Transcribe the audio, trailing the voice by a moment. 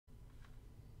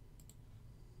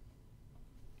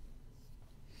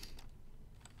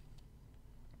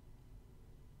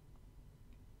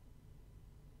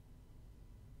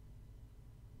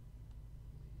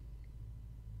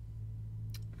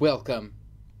Welcome,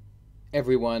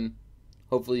 everyone.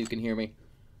 Hopefully you can hear me.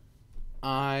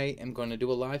 I am going to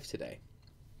do a live today.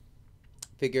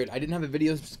 Figured I didn't have a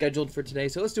video scheduled for today,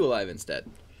 so let's do a live instead.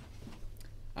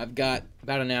 I've got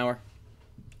about an hour,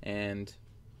 and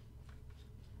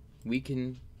we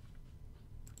can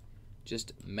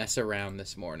just mess around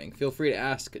this morning. Feel free to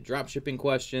ask dropshipping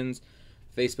questions,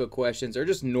 Facebook questions, or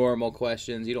just normal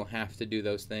questions. You don't have to do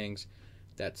those things.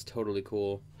 That's totally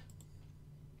cool.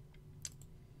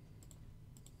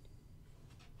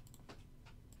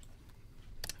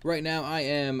 Right now, I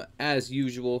am, as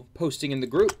usual, posting in the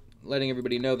group, letting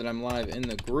everybody know that I'm live in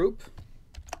the group.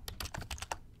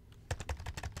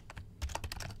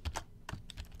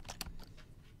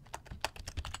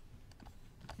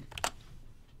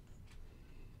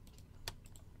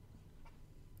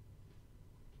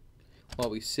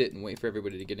 While we sit and wait for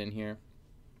everybody to get in here.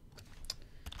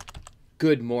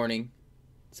 Good morning.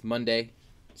 It's Monday.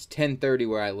 It's 10:30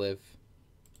 where I live.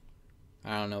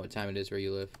 I don't know what time it is where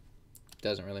you live.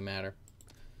 Doesn't really matter.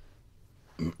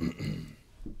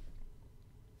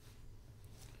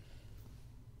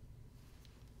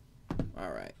 All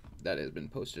right, that has been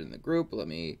posted in the group. Let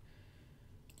me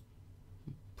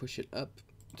push it up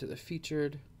to the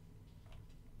featured.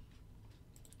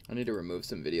 I need to remove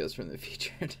some videos from the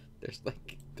featured. There's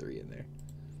like 3 in there.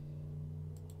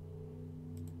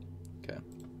 Okay.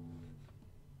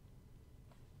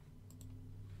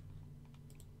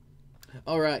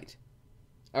 All right.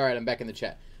 All right, I'm back in the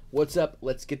chat. What's up?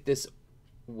 Let's get this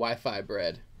Wi-Fi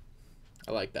bread.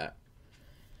 I like that.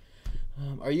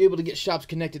 Are you able to get shops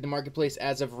connected to Marketplace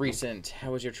as of recent?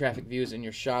 How was your traffic views in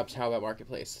your shops? How about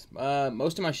Marketplace?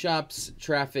 Most of my shops'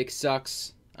 traffic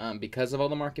sucks because of all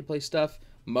the Marketplace stuff.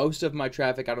 Most of my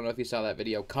traffic, I don't know if you saw that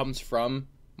video, comes from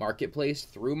Marketplace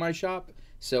through my shop.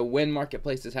 So when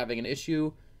Marketplace is having an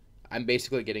issue, I'm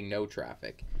basically getting no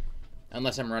traffic.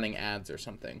 Unless I'm running ads or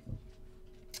something.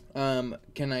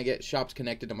 Can I get shops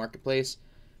connected to Marketplace?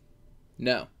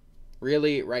 No.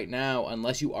 Really, right now,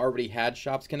 unless you already had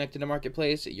shops connected to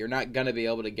Marketplace, you're not going to be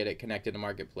able to get it connected to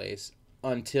Marketplace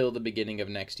until the beginning of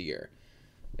next year.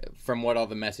 From what all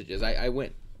the messages. I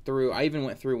even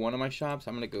went through one of my shops.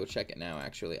 I'm going to go check it now,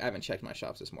 actually. I haven't checked my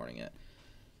shops this morning yet.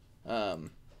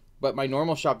 But my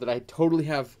normal shop that I totally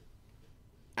have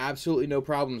absolutely no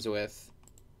problems with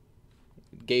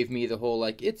gave me the whole,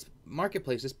 like, it's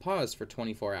Marketplace is paused for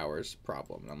 24 hours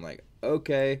problem. And I'm like,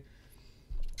 okay,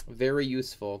 very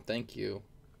useful, thank you.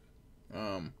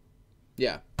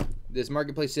 Yeah, this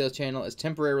Marketplace sales channel is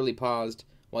temporarily paused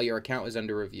while your account is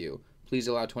under review. Please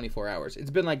allow 24 hours.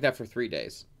 It's been like that for 3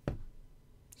 days.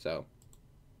 So,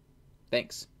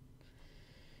 thanks.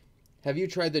 Have you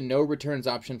tried the no returns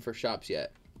option for shops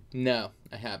yet? No,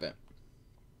 I haven't.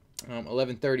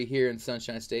 11:30 here in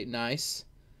Sunshine State. Nice.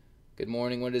 Good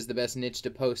morning. What is the best niche to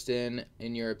post in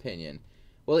your opinion?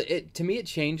 Well, to me it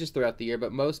changes throughout the year,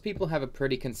 but most people have a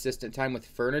pretty consistent time with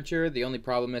furniture. The only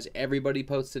problem is everybody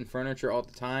posts in furniture all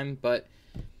the time, but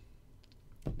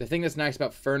the thing that's nice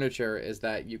about furniture is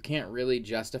that you can't really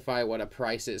justify what a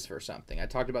price is for something. I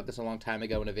talked about this a long time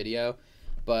ago in a video,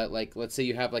 but like let's say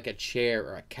you have like a chair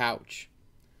or a couch.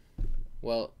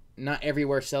 Well, not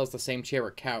everywhere sells the same chair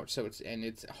or couch, so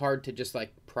it's hard to just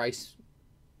like price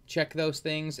check those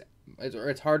things. Or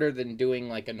it's harder than doing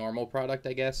like a normal product,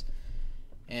 I guess.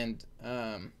 And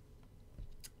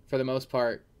for the most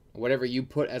part, whatever you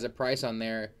put as a price on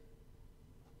there,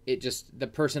 the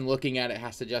person looking at it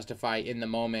has to justify in the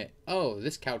moment, oh,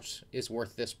 this couch is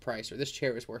worth this price, or this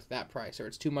chair is worth that price, or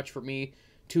it's too much for me,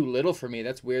 too little for me.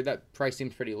 That's weird. That price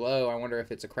seems pretty low. I wonder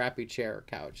if it's a crappy chair or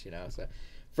couch, you know. So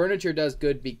furniture does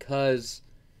good because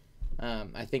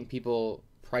I think people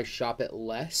price shop it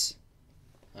less.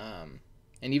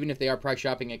 And even if they are price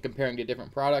shopping and comparing to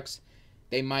different products,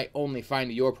 they might only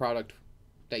find your product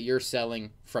that you're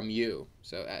selling from you.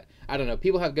 So I don't know.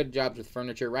 People have good jobs with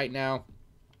furniture right now.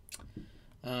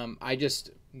 I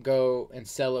just go and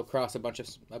sell across a bunch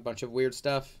of weird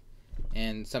stuff,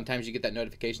 and sometimes you get that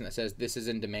notification that says this is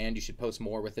in demand. You should post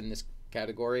more within this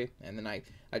category, and then I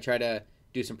try to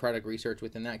do some product research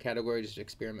within that category, just to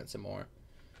experiment some more.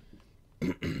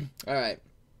 All right.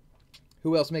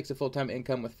 Who else makes a full-time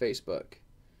income with Facebook?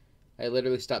 I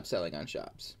literally stopped selling on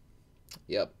shops.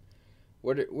 Yep.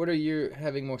 What are you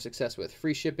having more success with?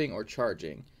 Free shipping or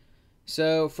charging?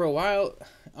 So for a while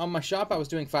on my shop, I was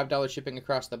doing $5 shipping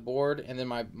across the board, and then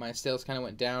my sales kind of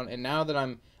went down. And now that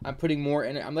I'm putting more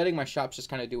in, I'm letting my shops just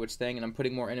kind of do its thing, and I'm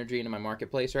putting more energy into my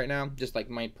marketplace right now, just like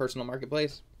my personal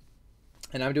marketplace.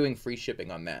 And I'm doing free shipping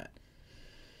on that.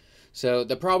 So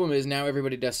the problem is now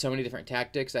everybody does so many different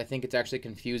tactics. I think it's actually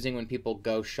confusing when people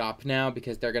go shop now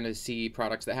because they're going to see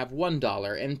products that have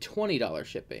 $1 and $20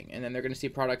 shipping. And then they're going to see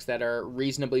products that are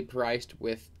reasonably priced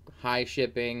with high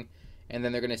shipping. And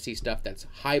then they're going to see stuff that's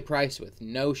high priced with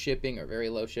no shipping or very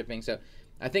low shipping. So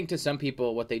I think to some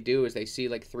people what they do is they see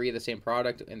like 3 of the same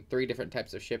product and 3 different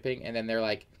types of shipping. And then they're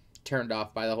like turned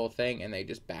off by the whole thing and they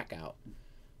just back out.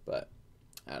 But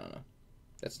I don't know.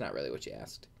 That's not really what you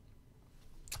asked.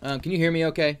 Can you hear me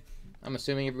okay? I'm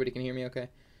assuming everybody can hear me okay.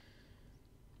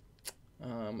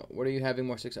 What are you having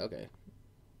more success? Okay.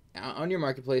 On your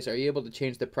marketplace, are you able to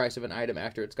change the price of an item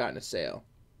after it's gotten a sale?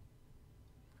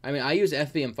 I mean, I use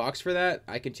FBM Fox for that.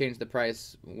 I can change the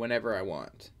price whenever I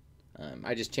want.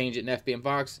 I just change it in FBM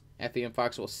Fox. FBM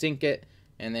Fox will sync it,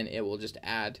 and then it will just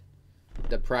add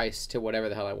the price to whatever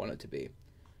the hell I want it to be.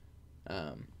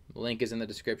 Link is in the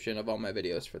description of all my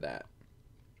videos for that.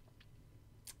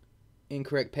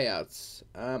 Incorrect payouts.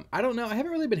 I don't know. I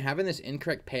haven't really been having this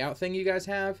incorrect payout thing you guys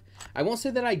have. I won't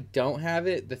say that I don't have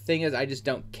it. The thing is I just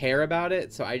don't care about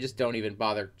it, so I just don't even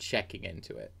bother checking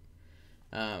into it.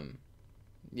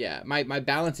 Yeah, my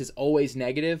balance is always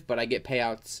negative, but I get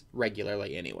payouts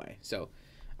regularly anyway. So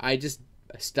I just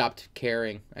stopped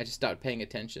caring. I just stopped paying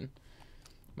attention.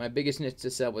 My biggest niche to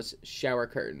sell was shower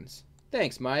curtains.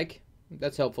 Thanks, Mike.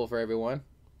 That's helpful for everyone.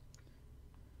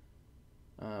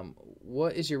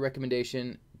 What is your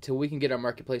recommendation till we can get our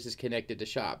marketplaces connected to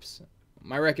shops?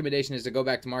 My recommendation is to go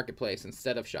back to marketplace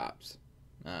instead of shops.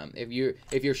 If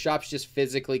your shops just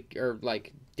physically or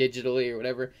like digitally or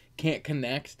whatever can't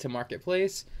connect to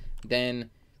marketplace, then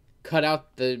cut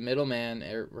out the middleman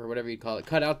or whatever you call it.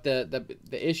 Cut out the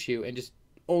issue and just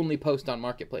only post on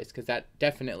marketplace, because that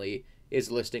definitely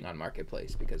is listing on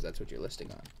marketplace, because that's what you're listing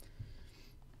on.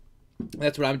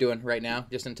 That's what I'm doing right now,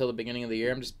 just until the beginning of the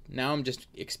year. I'm just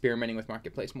experimenting with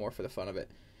marketplace more for the fun of it.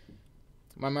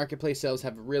 My marketplace sales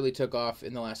have really took off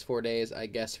in the last 4 days, I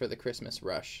guess, for the Christmas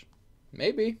rush.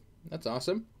 Maybe. That's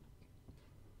awesome.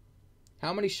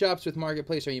 How many shops with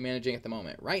marketplace are you managing at the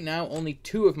moment? Right now, only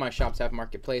 2 of my shops have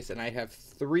marketplace, and I have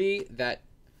 3 that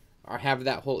have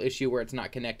that whole issue where it's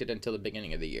not connected until the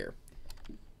beginning of the year.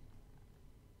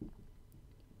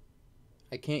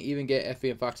 I can't even get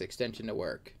FBM Fox extension to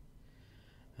work.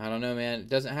 I don't know, man.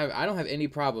 I don't have any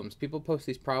problems. People post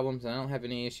these problems, and I don't have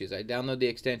any issues. I download the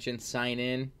extension, sign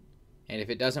in, and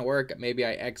if it doesn't work, maybe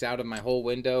I X out of my whole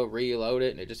window, reload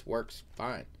it, and it just works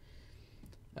fine.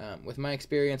 With my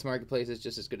experience, marketplace is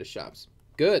just as good as shops.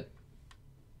 Good.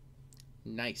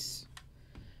 Nice.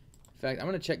 In fact, I'm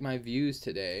going to check my views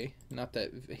today. Not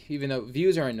that, even though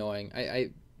views are annoying.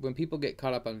 When people get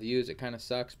caught up on views, it kind of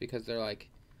sucks, because they're like,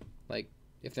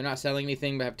 if they're not selling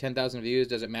anything but have 10,000 views,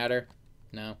 does it matter?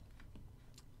 No.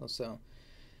 Also,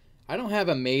 I don't have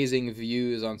amazing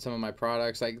views on some of my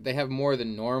products. Like, they have more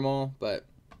than normal, but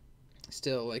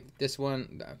still, like this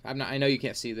one, I know you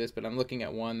can't see this, but I'm looking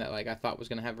at one that like I thought was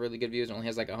gonna have really good views. It only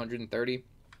has like 130,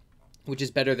 which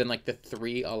is better than like the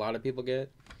 3 a lot of people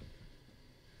get.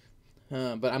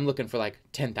 But I'm looking for like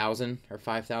 10,000 or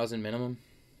 5,000 minimum.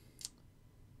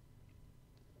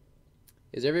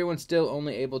 Is everyone still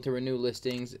only able to renew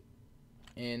listings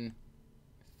in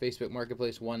Facebook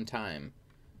Marketplace one time?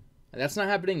 That's not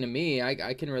happening to me.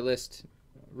 I can relist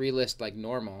like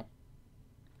normal,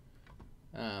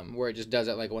 where it just does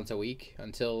it like once a week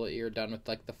until you're done with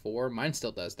like the 4. Mine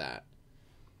still does that.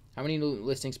 How many new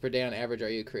listings per day on average are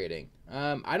you creating?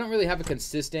 I don't really have a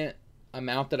consistent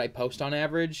amount that I post on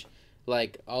average.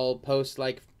 Like, I'll post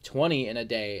like 20 in a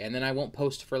day, and then I won't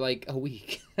post for like a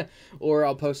week. Or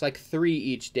I'll post like 3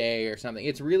 each day or something.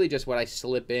 It's really just what I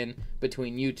slip in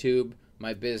between YouTube,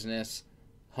 my business,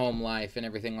 home life, and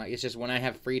everything. Like, it's just when I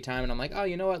have free time and I'm like, oh,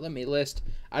 you know what, let me list.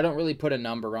 I don't really put a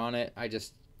number on it. I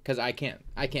just, because I can't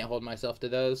hold myself to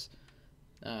those.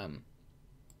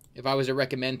 If I was to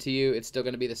recommend to you, it's still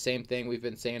going to be the same thing we've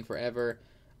been saying forever.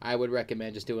 I would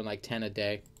recommend just doing like 10 a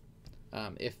day.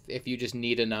 If you just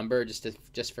need a number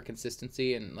just for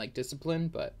consistency and like discipline.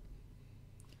 But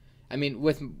I mean,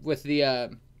 with the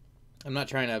I'm not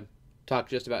trying to talk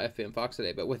just about FBM Fox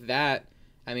today, but with that,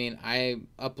 I mean, I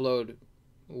upload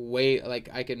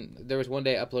there was one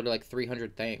day I uploaded like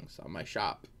 300 things on my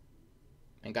shop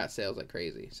and got sales like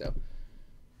crazy. So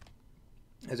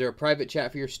is there a private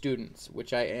chat for your students?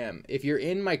 Which I am. If you're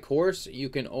in my course, you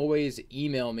can always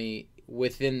email me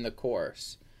within the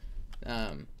course.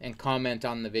 And comment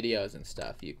on the videos and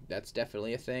stuff. That's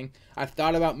definitely a thing. I've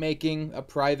thought about making a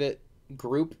private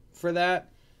group for that.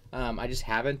 I just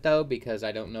haven't, though, because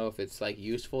I don't know if it's like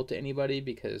useful to anybody,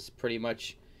 because pretty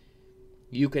much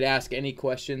you could ask any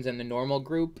questions in the normal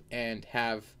group and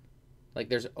have Like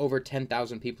there's over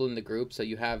 10,000 people in the group, so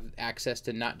you have access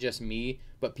to not just me,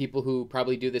 but people who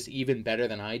probably do this even better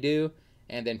than I do,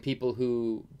 and then people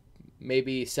who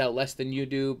maybe sell less than you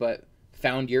do, but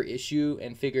found your issue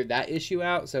and figured that issue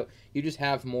out. So you just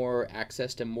have more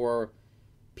access to more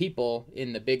people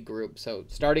in the big group. So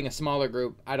starting a smaller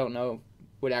group, I don't know,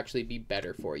 would actually be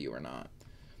better for you or not.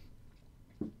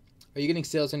 Are you getting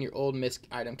sales on your old missed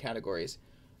item categories?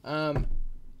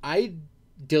 I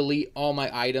delete all my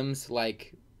items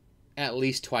like at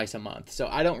least twice a month. So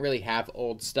I don't really have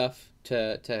old stuff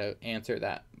to answer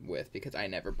that with, because I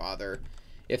never bother.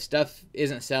 If stuff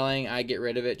isn't selling, I get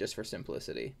rid of it just for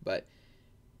simplicity. But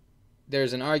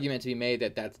there's an argument to be made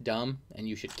that that's dumb and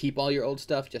you should keep all your old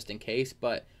stuff just in case.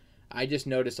 But I just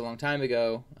noticed a long time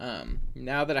ago,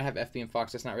 now that I have FB and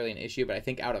Fox, that's not really an issue, but I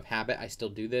think out of habit I still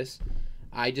do this.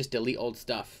 I just delete old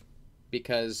stuff,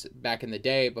 because back in the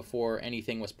day, before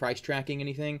anything was price tracking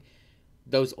anything,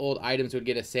 those old items would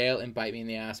get a sale and bite me in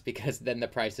the ass, because then the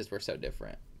prices were so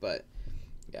different. But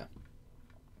yeah.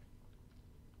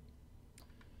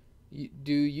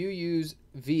 Do you use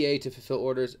VA to fulfill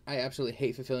orders? I absolutely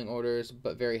hate fulfilling orders,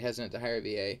 but very hesitant to hire a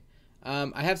VA.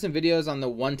 I have some videos on the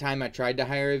one time I tried to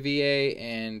hire a VA,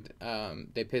 and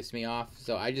they pissed me off,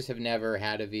 so I just have never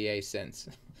had a VA since.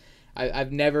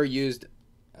 I've never used,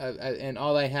 and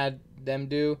all I had them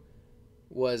do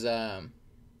was, sorry,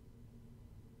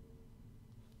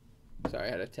 I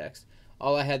had a text.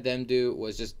 All I had them do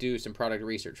was just do some product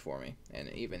research for me, and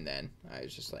even then, I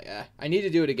was just like, I need to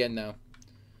do it again, though.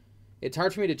 It's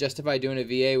hard for me to justify doing a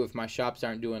VA if my shops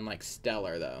aren't doing, like,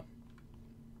 stellar, though.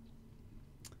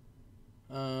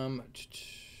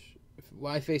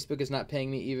 Why Facebook is not paying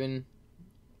me even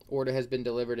order has been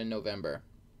delivered in November.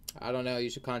 I don't know. You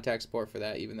should contact support for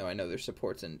that, even though I know their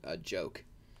support's a joke.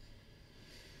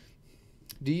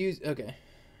 Do you... Okay.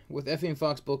 With FB and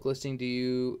Fox bulk listing,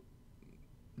 you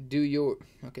do your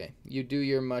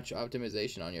much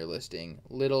optimization on your listing?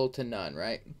 Little to none,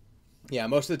 right? Yeah,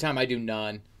 most of the time I do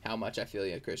none. How much? I feel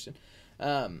you, Christian.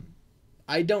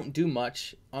 I don't do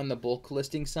much on the bulk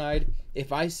listing side.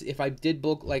 If I did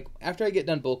bulk, like after I get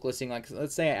done bulk listing, like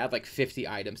let's say I add like 50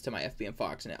 items to my FB and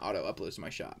Fox and it auto uploads to my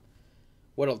shop.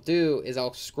 What I'll do is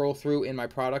I'll scroll through in my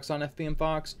products on FB and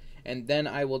Fox, and then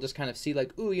I will just kind of see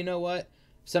like, ooh, you know what?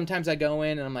 Sometimes I go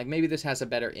in and I'm like, maybe this has a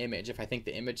better image if I think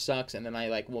the image sucks, and then I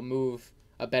like will move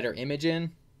a better image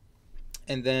in,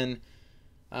 and then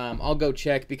I'll go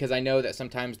check, because I know that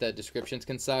sometimes the descriptions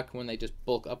can suck when they just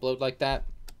bulk upload like that.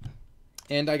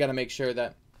 And I got to make sure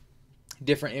that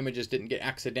different images didn't get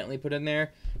accidentally put in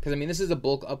there. Because, I mean, this is a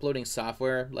bulk uploading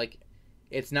software. Like,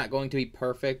 it's not going to be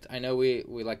perfect. I know we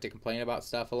like to complain about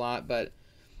stuff a lot, but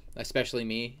especially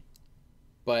me.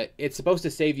 But it's supposed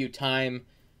to save you time,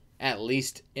 at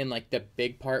least in, like, the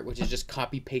big part, which is just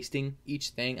copy-pasting each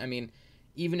thing. I mean,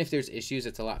 even if there's issues,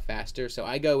 it's a lot faster. So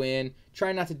I go in,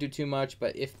 try not to do too much,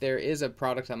 but if there is a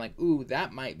product I'm like, ooh,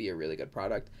 that might be a really good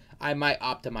product, I might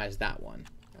optimize that one.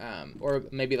 Or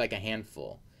maybe like a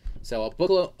handful. So I'll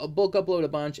bulk upload a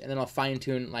bunch, and then I'll fine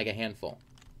tune like a handful.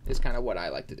 Is kind of what I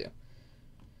like to do.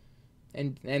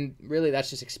 And really that's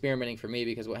just experimenting for me,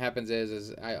 because what happens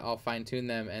is I'll fine tune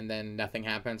them and then nothing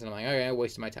happens, and I'm like, okay, I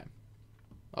wasted my time.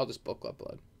 I'll just bulk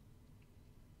upload.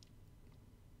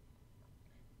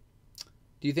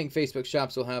 Do you think Facebook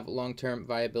shops will have long-term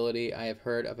viability? I have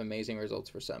heard of amazing results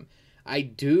for some. I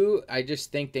do. I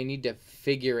just think they need to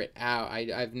figure it out. I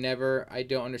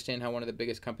don't understand how one of the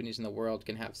biggest companies in the world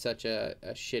can have such a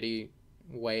shitty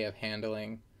way of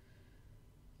handling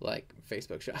like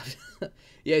Facebook shops.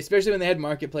 Yeah, especially when they had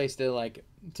Marketplace to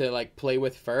play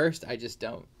with first. I just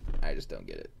don't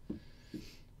get it.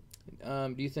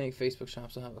 Do you think Facebook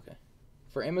shops will have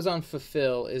for Amazon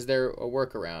Fulfill, is there a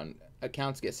workaround?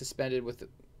 Accounts get suspended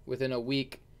within a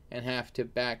week and have to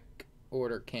back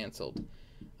order canceled.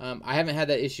 I haven't had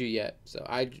that issue yet, so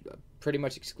I pretty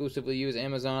much exclusively use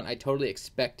Amazon. I totally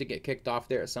expect to get kicked off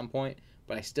there at some point,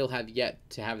 but I still have yet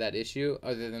to have that issue,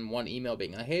 other than one email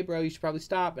being like, hey bro, you should probably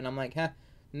stop, and I'm like,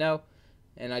 no,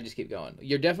 and I just keep going.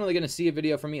 You're definitely going to see a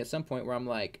video from me at some point where I'm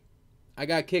like, I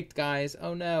got kicked, guys,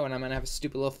 oh no, and I'm going to have a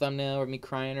stupid little thumbnail of me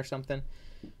crying or something.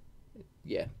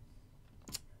 Yeah.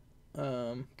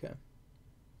 Okay.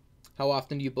 How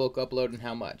often do you bulk upload and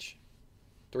how much?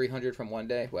 300 from one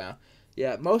day? Wow.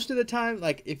 Yeah, most of the time,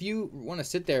 like, if you want to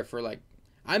sit there for, like,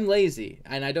 I'm lazy,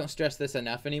 and I don't stress this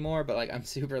enough anymore, but, like, I'm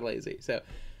super lazy. So,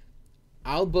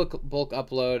 I'll bulk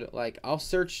upload, like, I'll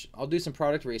do some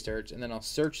product research, and then I'll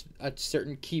search a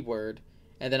certain keyword,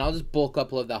 and then I'll just bulk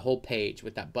upload that whole page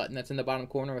with that button that's in the bottom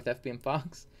corner with FB and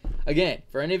Fox. Again,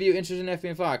 for any of you interested in FB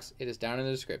and Fox, it is down in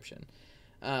the description.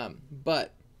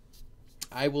 But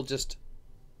I will just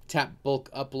tap bulk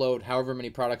upload however many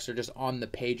products are just on the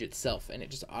page itself, and it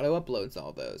just auto uploads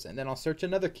all those, and then I'll search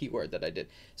another keyword that I did.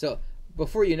 So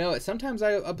before you know it, sometimes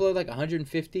I upload like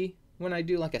 150 when I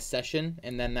do like a session,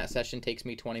 and then that session takes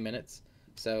me 20 minutes.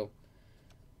 So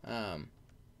yeah,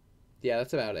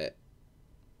 that's about it.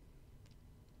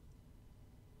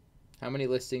 How many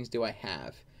listings do I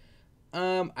have?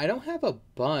 I don't have a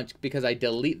bunch because I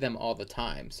delete them all the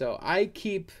time. So I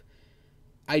keep,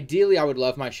 ideally I would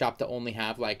love my shop to only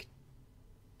have like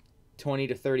 20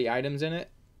 to 30 items in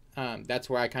it. That's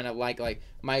where I kind of like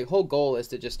my whole goal is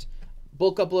to just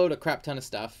bulk upload a crap ton of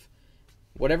stuff.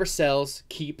 Whatever sells,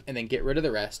 keep, and then get rid of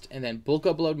the rest. And then bulk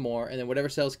upload more, and then whatever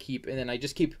sells, keep. And then I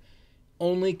just keep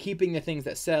only keeping the things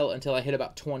that sell until I hit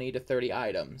about 20 to 30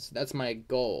 items. That's my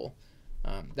goal.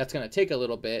 That's going to take a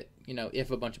little bit, you know, if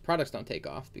a bunch of products don't take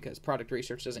off, because product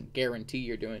research doesn't guarantee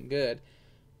you're doing good.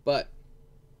 But,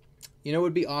 you know what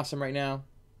would be awesome right now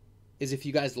is if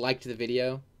you guys liked the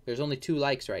video. There's only 2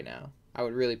 likes right now. I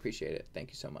would really appreciate it. Thank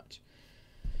you so much.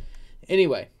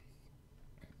 Anyway,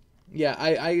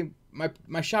 yeah,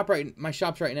 my shops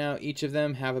right now, each of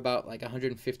them have about like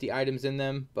 150 items in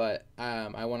them, but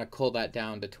I want to cull that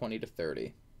down to 20 to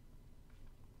 30.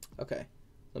 Okay,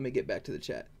 let me get back to the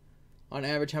chat. On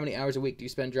average, how many hours a week do you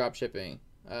spend drop shipping?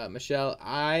 Michelle,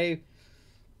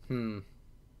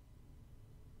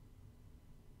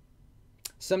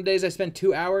 some days I spend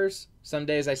 2 hours, some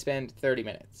days I spend 30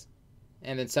 minutes.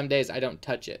 And then some days I don't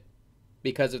touch it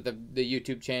because of the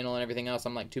YouTube channel and everything else.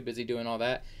 I'm like too busy doing all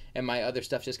that, and my other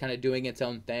stuff's just kind of doing its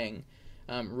own thing.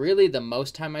 Really, the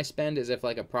most time I spend is if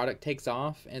like a product takes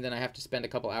off, and then I have to spend a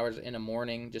couple hours in a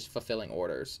morning just fulfilling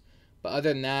orders. But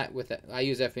other than that, I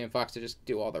use FBM Fox to just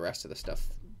do all the rest of the stuff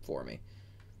for me.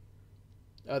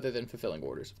 Other than fulfilling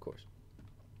orders, of course.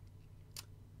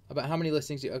 About how many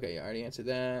listings do you... Okay, I already answered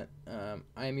that.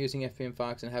 I am using FBM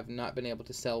Fox and have not been able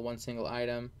to sell one single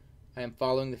item. I am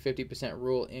following the 50%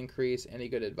 rule increase. Any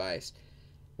good advice?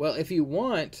 Well, if you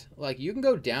want, like, you can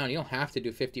go down. You don't have to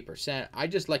do 50%. I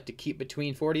just like to keep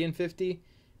between 40 and 50.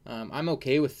 I'm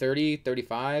okay with 30,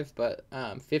 35, but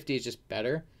 50 is just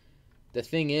better. The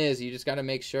thing is, you just got to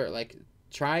make sure, like,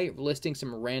 try listing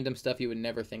some random stuff you would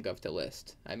never think of to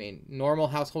list. I mean, normal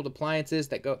household appliances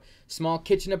that go, small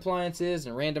kitchen appliances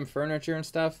and random furniture and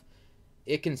stuff,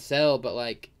 it can sell, but,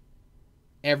 like,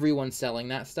 everyone's selling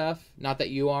that stuff. Not that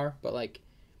you are, but, like,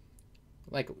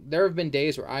 there have been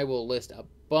days where I will list a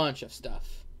bunch of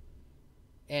stuff.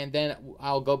 And then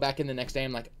I'll go back in the next day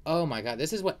and I'm like, oh my God,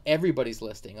 this is what everybody's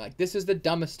listing. Like, this is the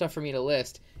dumbest stuff for me to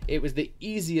list. It was the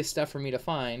easiest stuff for me to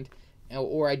find.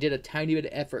 Or I did a tiny bit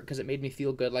of effort because it made me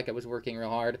feel good, like I was working real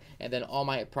hard, and then all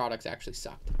my products actually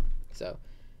sucked. So,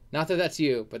 not that that's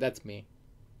you, but that's me.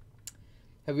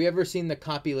 Have you ever seen the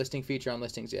copy listing feature on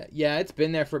listings yet? Yeah, it's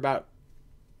been there for about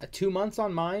 2 months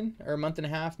on mine, or a month and a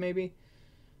half maybe.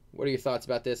 What are your thoughts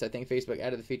about this? I think Facebook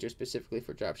added the feature specifically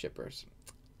for dropshippers.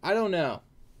 I don't know.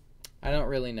 I don't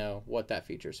really know what that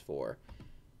feature's for.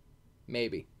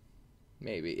 Maybe.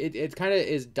 It kind of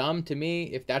is dumb to me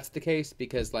if that's the case,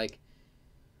 because, like,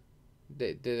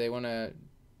 do they want to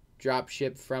drop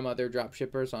ship from other drop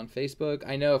shippers on Facebook?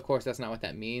 I know, of course, that's not what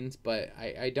that means, but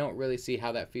I don't really see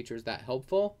how that feature is that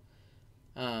helpful.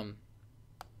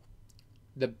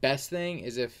 The best thing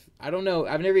is if, I don't know,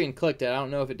 I've never even clicked it. I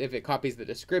don't know if it copies the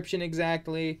description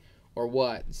exactly or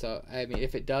what. So, I mean,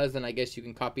 if it does, then I guess you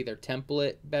can copy their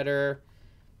template better.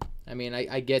 I mean,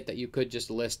 I get that you could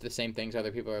just list the same things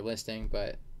other people are listing,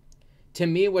 but to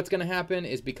me, what's going to happen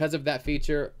is because of that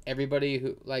feature, everybody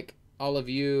who, like, all of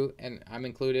you, and I'm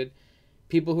included,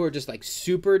 people who are just, like,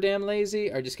 super damn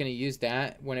lazy are just going to use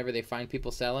that whenever they find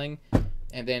people selling,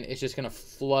 and then it's just going to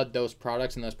flood those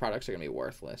products, and those products are going to be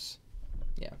worthless.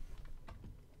 Yeah.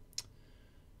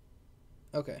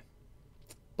 Okay.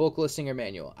 Bulk listing or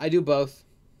manual? I do both.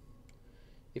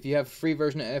 If you have a free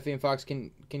version of FBM Fox,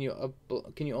 can you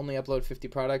only upload 50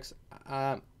 products?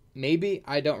 Maybe.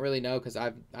 I don't really know because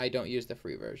I don't use the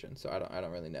free version, so I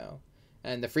don't really know.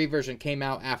 And the free version came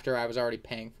out after I was already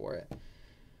paying for it.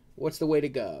 What's the way to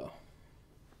go?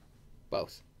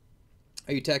 Both.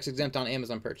 Are you tax exempt on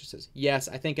Amazon purchases? Yes,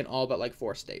 I think in all but like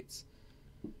 4 states.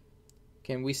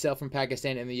 Can we sell from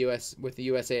Pakistan in the U.S. with the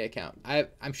USA account?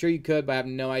 I'm sure you could, but I have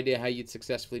no idea how you'd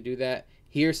successfully do that.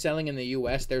 Here, selling in the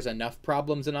U.S., there's enough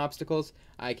problems and obstacles.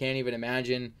 I can't even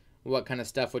imagine what kind of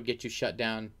stuff would get you shut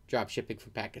down drop shipping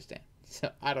from Pakistan. So,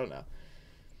 I don't know.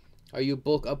 Are you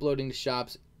bulk uploading to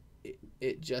shops?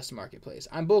 It just Marketplace.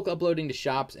 I'm bulk uploading to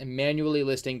shops and manually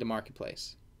listing to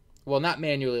Marketplace. Well, not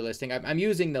manually listing. I'm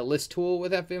using the list tool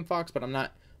with FBM Fox, but I'm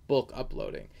not bulk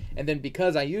uploading. And then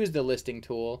because I use the listing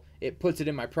tool, it puts it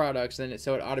in my products, and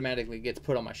so it automatically gets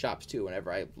put on my shops too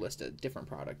whenever I list a different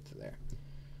product there.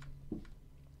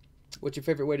 What's your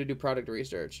favorite way to do product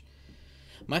research?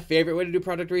 My favorite way to do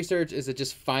product research is to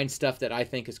just find stuff that I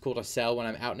think is cool to sell when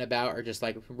I'm out and about, or just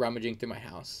like rummaging through my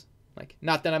house. Like,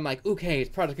 not that I'm like, okay, it's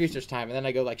product research time, and then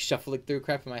I go like shuffling through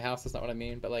crap in my house. That's not what I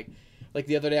mean. But like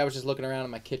the other day, I was just looking around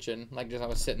in my kitchen, like I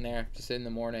was sitting there just in the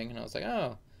morning, and I was like,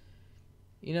 oh,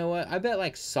 you know what? I bet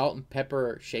like salt and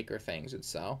pepper shaker things would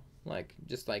sell, like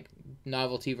just like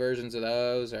novelty versions of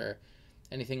those, or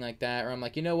anything like that. Or I'm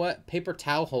like, you know what? Paper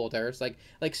towel holders, like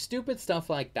stupid stuff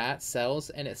like that sells,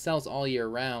 and it sells all year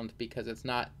round because it's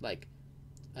not like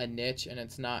a niche and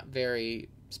it's not very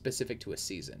specific to a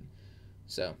season.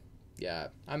 So yeah,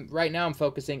 right now I'm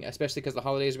focusing, especially because the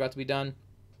holidays are about to be done,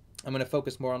 I'm going to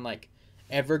focus more on like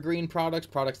evergreen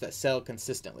products that sell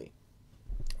consistently,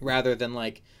 rather than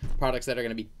like products that are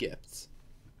going to be gifts,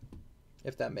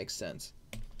 if that makes sense.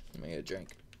 Let me get a drink.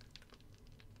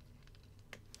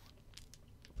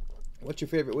 What's your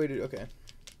favorite way to... Okay.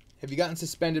 Have you gotten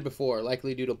suspended before,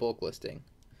 likely due to bulk listing?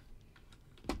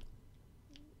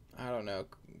 I don't know,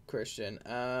 Christian.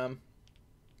 Have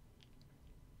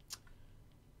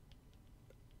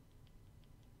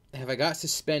I got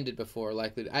suspended before,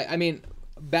 likely... I mean,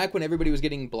 back when everybody was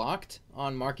getting blocked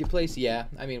on Marketplace, yeah.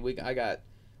 I mean, I got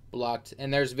blocked.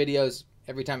 And there's videos.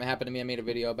 Every time it happened to me, I made a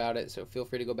video about it. So feel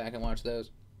free to go back and watch those.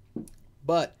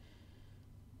 But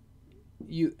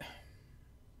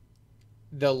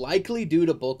the likely due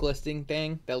to bulk listing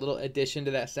thing, that little addition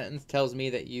to that sentence, tells me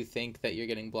that you think that you're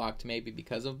getting blocked maybe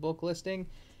because of bulk listing.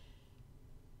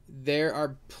 There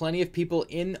are plenty of people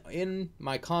in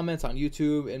my comments on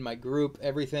YouTube, in my group,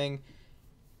 everything.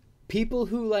 People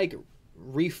who like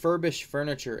refurbish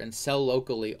furniture and sell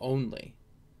locally only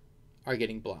are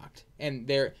getting blocked. And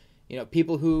they're,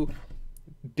 people who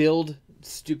build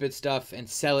stupid stuff and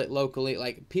sell it locally,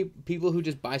 like people who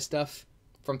just buy stuff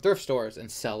from thrift stores and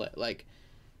sell it, like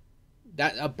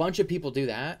that. A bunch of people do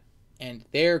that, and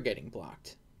they're getting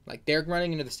blocked. Like, they're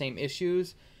running into the same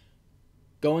issues,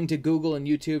 going to Google and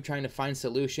YouTube trying to find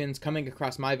solutions, coming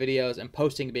across my videos and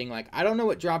posting, being like, I don't know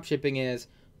what dropshipping is,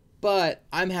 but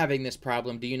I'm having this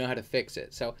problem. Do you know how to fix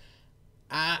it? So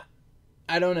I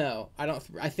don't know.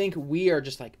 I think we are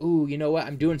just like, ooh, you know what?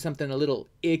 I'm doing something a little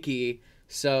icky,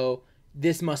 so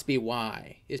this must be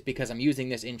why. It's because I'm using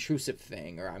this intrusive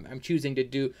thing, or I'm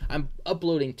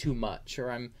uploading too much, or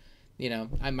I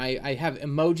have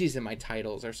emojis in my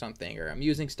titles or something, or I'm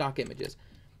using stock images.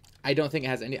 I don't think it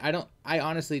has any. I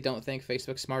honestly don't think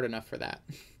Facebook's smart enough for that.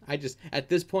 At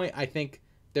this point, I think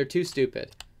they're too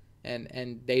stupid,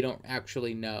 and they don't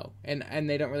actually know, and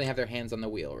they don't really have their hands on the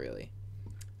wheel, really.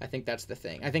 I think that's the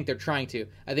thing. I think they're trying to.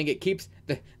 I think it keeps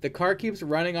the car keeps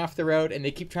running off the road, and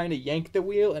they keep trying to yank the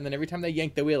wheel, and then every time they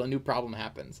yank the wheel, a new problem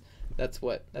happens. That's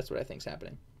what I think's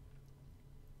happening.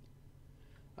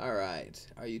 All right.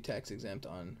 Are you tax exempt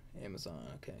on Amazon?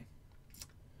 Okay.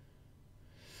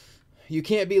 You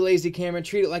can't be lazy, Cameron.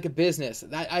 Treat it like a business.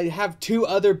 I have 2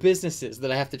 other businesses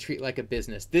that I have to treat like a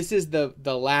business. This is the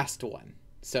last one.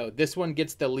 So this one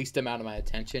gets the least amount of my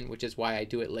attention, which is why I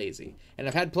do it lazy. And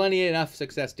I've had enough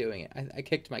success doing it. I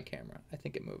kicked my camera. I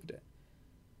think it moved it.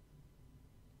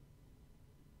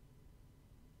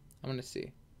 I'm going to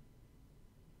see.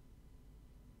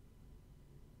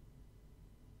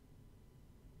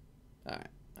 All right.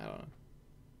 I don't know.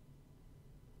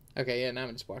 Okay, yeah, now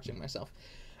I'm just watching myself.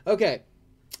 Okay.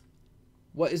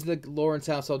 What is the Lawrence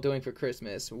household doing for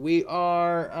Christmas? We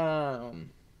are...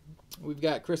 We've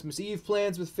got Christmas Eve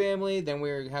plans with family, then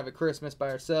we have a Christmas by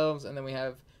ourselves, and then we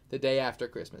have the day after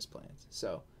Christmas plans.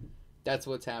 So that's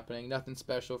what's happening. Nothing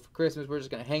special for Christmas. We're just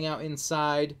going to hang out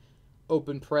inside,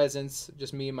 open presents,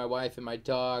 just me and my wife and my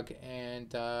dog, and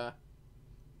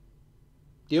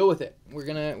deal with it. We're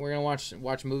gonna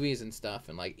watch movies and stuff,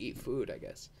 and like eat food, I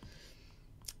guess.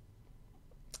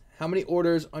 How many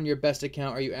orders on your best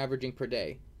account are you averaging per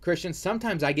day? Christian,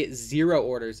 sometimes I get 0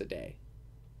 orders a day.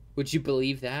 Would you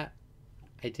believe that?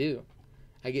 I do.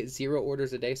 I get 0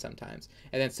 orders a day sometimes.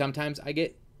 And then sometimes I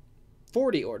get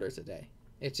 40 orders a day.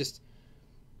 It's just,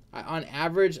 on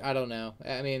average, I don't know.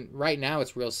 I mean, right now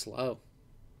it's real slow.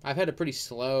 I've had a pretty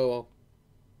slow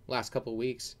last couple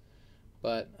weeks.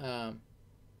 But on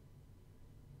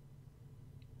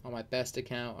my best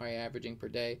account, are you averaging per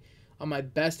day? On my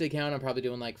best account, I'm probably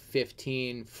doing like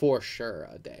 15 for sure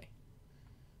a day.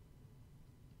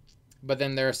 But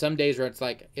then there are some days where it's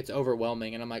like, it's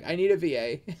overwhelming, and I'm like, I need a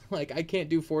VA. Like, I can't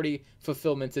do 40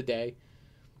 fulfillments a day.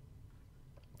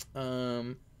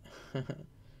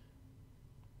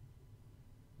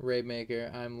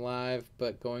 Raidmaker, I'm live,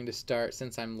 but going to start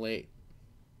since I'm late.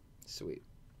 Sweet.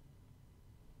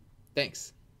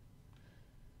 Thanks.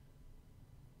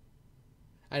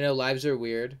 I know lives are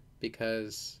weird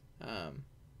because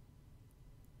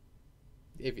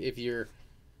if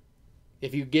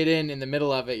you get in the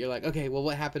middle of it, you're like, okay, well,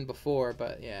 what happened before?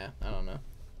 But yeah, I don't know.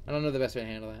 I don't know the best way to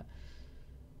handle that.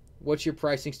 What's your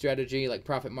pricing strategy, like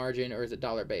profit margin, or is it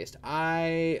dollar based?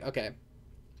 I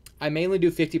mainly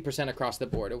do 50% across the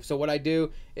board. So what I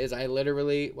do is I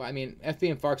literally, well, I mean,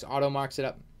 FB and Fox auto marks it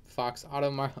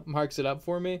up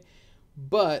for me.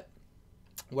 But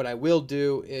what I will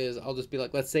do is I'll just be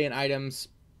like, let's say an item's,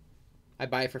 I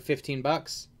buy it for 15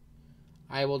 bucks.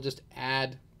 I will just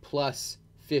add plus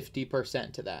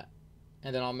 50% to that.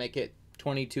 And then I'll make it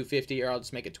 22.50, or I'll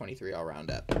just make it 23. I'll round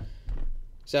up.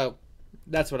 So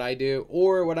that's what I do.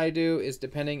 Or what I do is,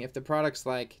 depending if the product's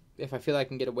like, if I feel like I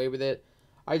can get away with it,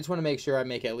 I just want to make sure I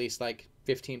make at least like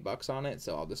 15 bucks on it.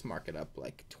 So I'll just mark it up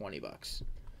like 20 bucks.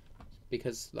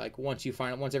 Because like once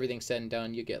everything's said and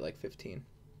done, you get like 15.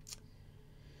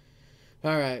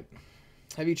 All right.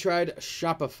 Have you tried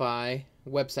Shopify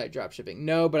website dropshipping?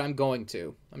 No, but I'm going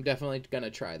to. I'm definitely going to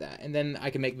try that. And then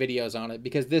I can make videos on it,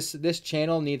 because this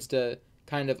channel needs to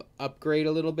kind of upgrade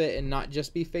a little bit and not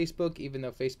just be Facebook, even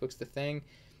though Facebook's the thing.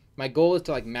 My goal is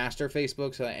to like master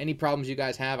Facebook, so that any problems you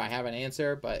guys have, I have an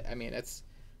answer. But I mean, it's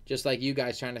just like you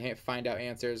guys trying to find out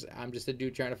answers. I'm just a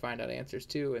dude trying to find out answers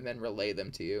too, and then relay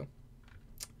them to you.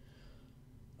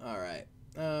 All right.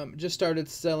 Just started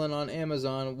selling on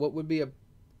Amazon. What would be a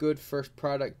good first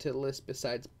product to list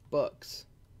besides books?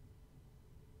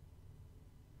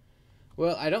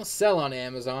 Well, I don't sell on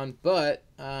Amazon, but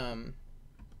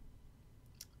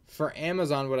for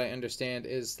Amazon, what I understand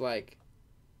is like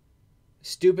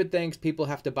stupid things people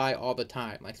have to buy all the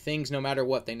time. Like things, no matter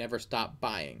what, they never stop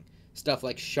buying. Stuff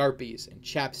like Sharpies and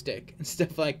chapstick and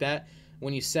stuff like that.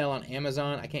 When you sell on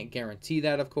Amazon, I can't guarantee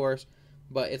that, of course,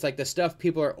 but it's like the stuff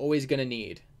people are always going to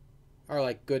need are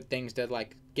like good things to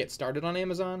like get started on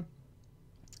Amazon.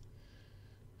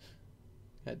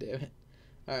 God damn it.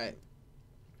 All right.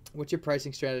 What's your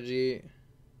pricing strategy?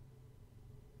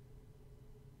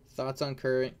 Thoughts on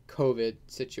current COVID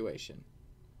situation?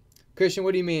 Christian,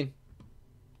 what do you mean?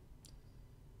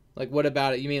 Like, what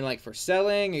about it? You mean like for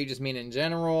selling, or you just mean in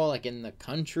general, like in the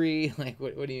country? Like,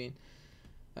 what do you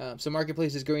mean? So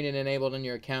marketplace is green and enabled on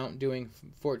your account doing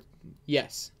for,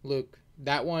 yes, Luke,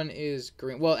 that one is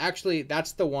green. Well, actually,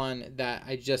 that's the one that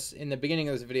I just, in the beginning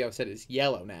of this video, said is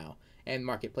yellow now, and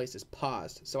marketplace is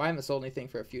paused. So I haven't sold anything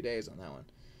for a few days on that one.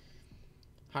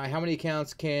 Hi, how many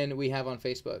accounts can we have on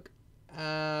Facebook?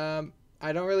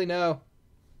 I don't really know.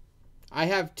 I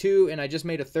have 2, and I just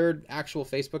made a 3rd actual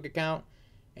Facebook account.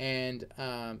 And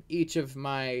each of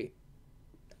my,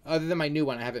 other than my new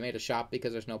one, I haven't made a shop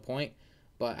because there's no point.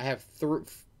 But I have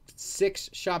 6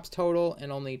 shops total,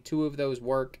 and only 2 of those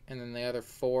work. And then the other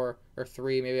 4 or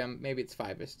 3, maybe it's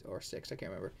 5 or 6, I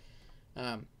can't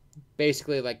remember.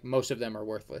 Basically, like most of them are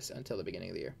worthless until the beginning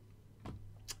of the year.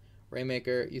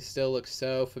 Rainmaker, you still look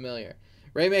so familiar.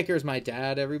 Rainmaker is my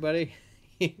dad, everybody.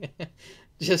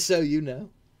 Just so you know.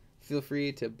 Feel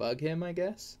free to bug him, I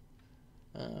guess.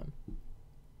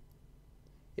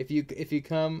 If you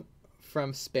come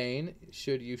from Spain,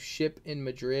 should you ship in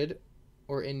Madrid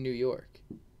or in New York?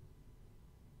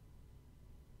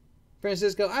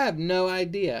 Francisco, I have no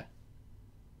idea.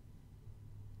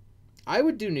 I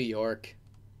would do New York.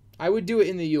 I would do it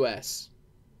in the US.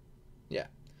 Yeah.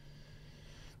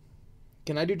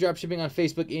 Can I do dropshipping on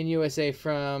Facebook in USA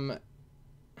from,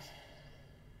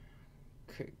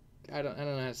 I don't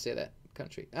know how to say that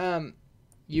country.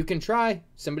 You can try.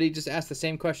 Somebody just asked the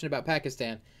same question about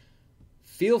Pakistan.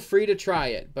 Feel free to try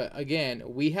it. But again,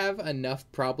 we have enough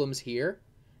problems here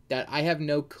that I have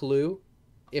no clue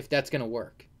if that's going to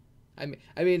work.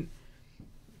 I mean,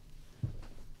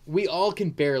 we all can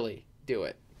barely do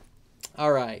it.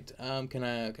 All right. Can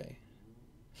I? Okay.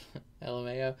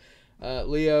 LMAO.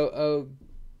 Leo,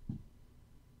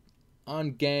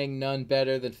 on gang, none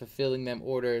better than fulfilling them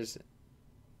orders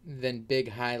than big,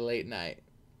 high, late night.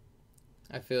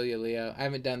 I feel you, Leo. I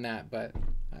haven't done that, but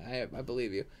I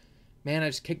believe you. Man, I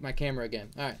just kicked my camera again.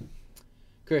 All right.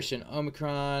 Christian,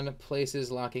 Omicron,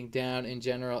 places locking down in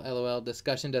general, LOL.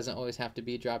 Discussion doesn't always have to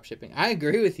be dropshipping. I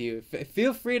agree with you.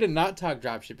 Feel free to not talk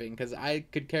dropshipping because I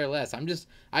could care less. I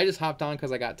just hopped on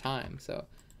because I got time. So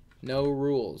no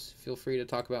rules. Feel free to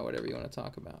talk about whatever you want to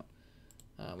talk about.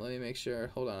 Let me make sure.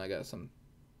 Hold on. I got some.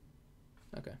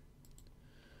 Okay.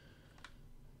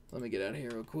 Let me get out of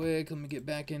here real quick. Let me get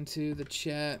back into the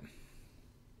chat.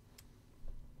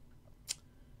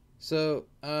 So,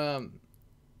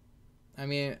 I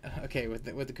mean, okay, with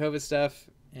the COVID stuff,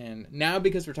 And now,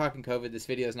 because we're talking COVID, this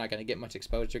video is not going to get much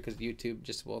exposure because YouTube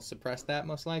just will suppress that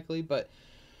most likely. But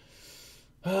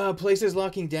places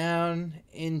locking down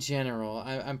in general,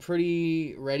 I'm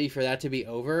pretty ready for that to be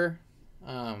over.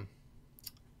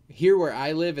 Here where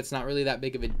I live, it's not really that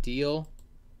big of a deal.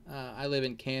 I live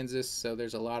in Kansas, so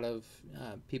there's a lot of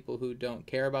people who don't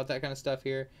care about that kind of stuff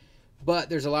here. But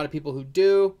there's a lot of people who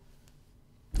do.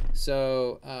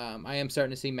 So I am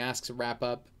starting to see masks ramp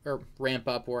up where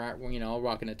I'll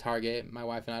walk into Target. My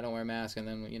wife and I don't wear masks, and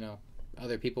then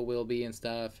other people will be and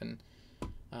stuff.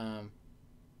 And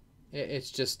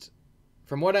it's just,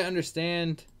 from what I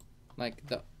understand, like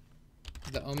the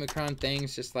Omicron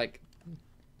thing's just like,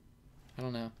 I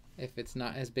don't know if it's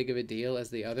not as big of a deal as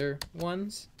the other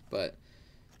ones, but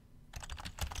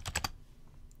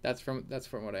that's from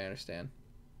what I understand.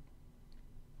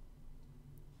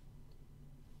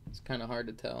 It's kind of hard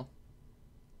to tell.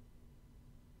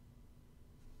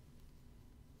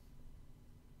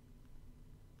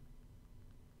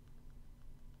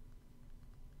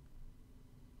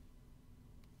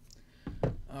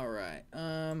 All right.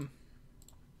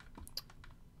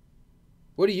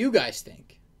 What do you guys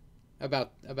think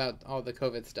about all the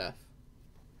COVID stuff?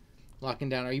 Locking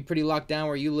down. Are you pretty locked down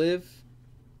where you live?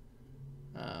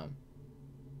 Let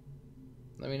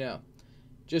me know.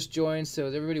 Just joined, so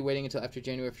is everybody waiting until after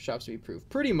January for shops to be approved?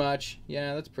 Pretty much.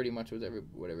 Yeah, that's pretty much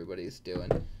what everybody's doing.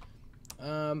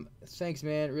 Thanks,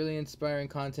 man. Really inspiring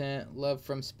content. Love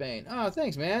from Spain. Oh,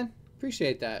 thanks, man.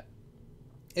 Appreciate that.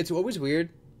 It's always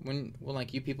weird when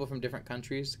like you people from different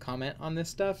countries comment on this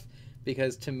stuff,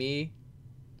 because to me,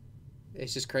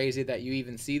 it's just crazy that you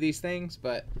even see these things.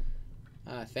 But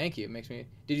thank you. It makes me.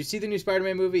 Did you see the new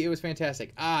Spider-Man movie? It was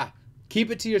fantastic.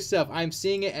 Keep it to yourself. I'm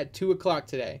seeing it at 2 o'clock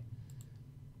today.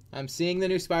 I'm seeing the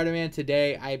new Spider-Man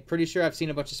today. I'm pretty sure I've seen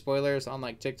a bunch of spoilers on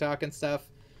like TikTok and stuff.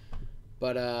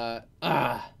 But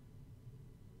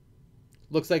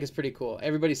looks like it's pretty cool.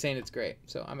 Everybody's saying it's great,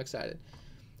 so I'm excited.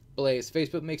 Blaze,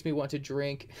 Facebook makes me want to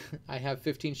drink. I have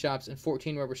 15 shops and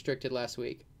 14 were restricted last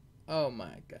week. Oh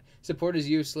my god. Support is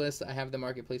useless. I have the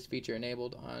marketplace feature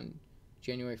enabled on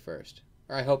January 1st.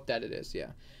 Or I hope that it is,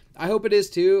 yeah. I hope it is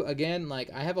too. Again,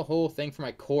 like, I have a whole thing for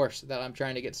my course that I'm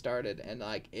trying to get started, and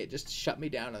like it just shut me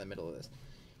down in the middle of this.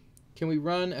 Can we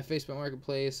run a Facebook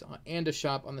marketplace and a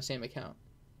shop on the same account?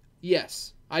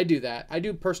 Yes, I do that. I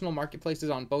do personal marketplaces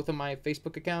on both of my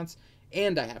Facebook accounts,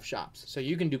 and I have shops, so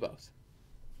you can do both.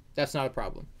 That's not a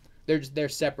problem. They're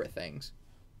separate things.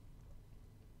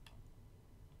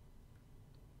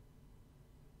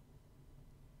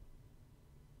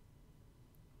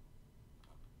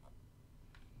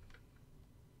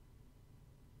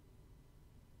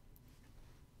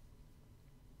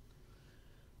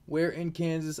 Where in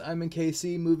Kansas? I'm in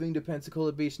KC, moving to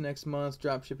Pensacola Beach next month.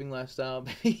 Dropshipping lifestyle.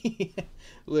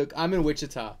 Look, I'm in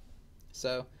Wichita.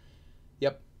 So,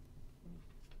 yep.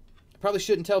 Probably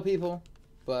shouldn't tell people,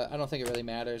 but I don't think it really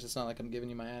matters. It's not like I'm giving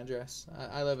you my address.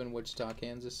 I live in Wichita,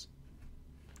 Kansas.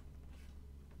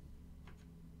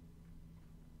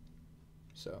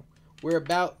 So, we're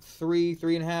about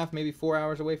 3.5, maybe 4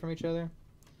 hours away from each other.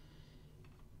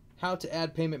 How to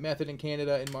add payment method in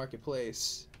Canada in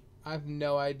Marketplace. I have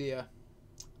no idea.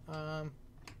 The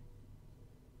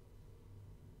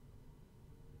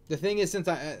thing is, since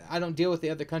I don't deal with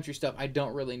the other country stuff, I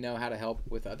don't really know how to help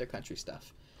with other country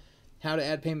stuff. How to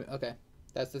add payment. Okay,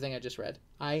 that's the thing I just read.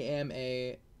 I am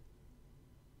a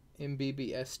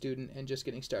MBBS student and just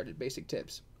getting started. Basic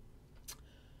tips.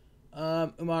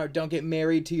 Umar, don't get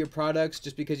married to your products.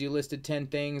 Just because you listed 10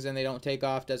 things and they don't take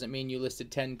off doesn't mean you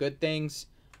listed 10 good things.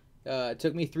 It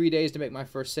took me 3 days to make my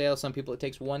first sale. Some people it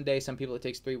takes 1 day. Some people it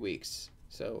takes 3 weeks.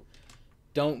 So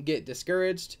don't get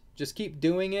discouraged. Just keep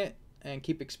doing it and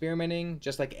keep experimenting.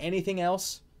 Just like anything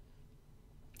else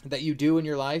that you do in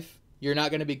your life, you're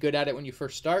not going to be good at it when you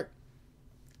first start.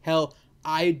 Hell,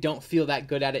 I don't feel that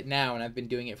good at it now, and I've been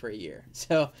doing it for a year.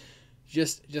 So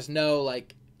just know,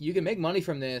 like, you can make money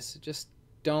from this. Just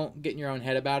don't get in your own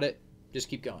head about it. Just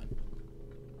keep going.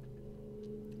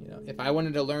 You know, if I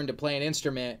wanted to learn to play an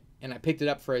instrument and I picked it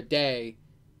up for a day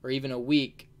or even a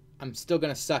week, I'm still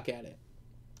going to suck at it.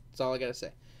 That's all I got to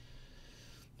say.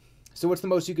 So what's the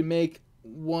most you can make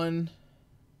on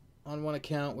one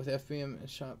account with FBM and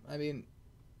shop? I mean,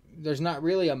 there's not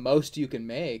really a most you can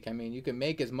make. I mean, you can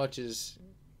make as much as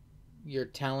your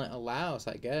talent allows,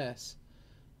 I guess.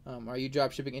 Are you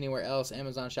drop shipping anywhere else?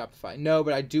 Amazon, Shopify? No,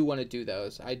 but I do want to do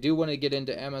those. I do want to get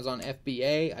into Amazon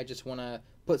FBA. I just want to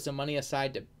put some money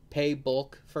aside to pay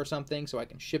bulk for something so I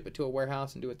can ship it to a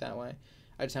warehouse and do it that way.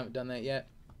 I just haven't done that yet.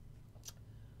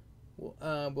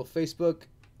 Will Facebook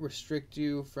restrict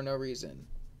you for no reason?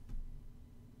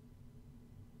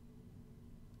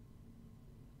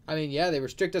 I mean, yeah, they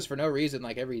restrict us for no reason,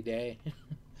 like every day.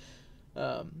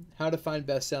 How to find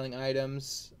best-selling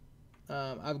items.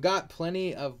 I've got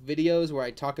plenty of videos where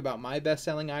I talk about my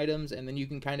best-selling items, and then you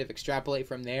can kind of extrapolate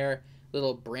from there,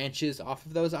 little branches off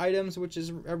of those items, which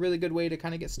is a really good way to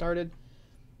kind of get started.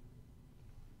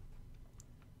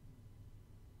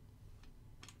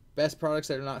 Best products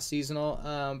that are not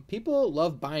seasonal. People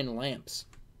love buying lamps.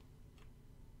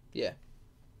 Yeah.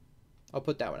 I'll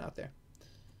put that one out there.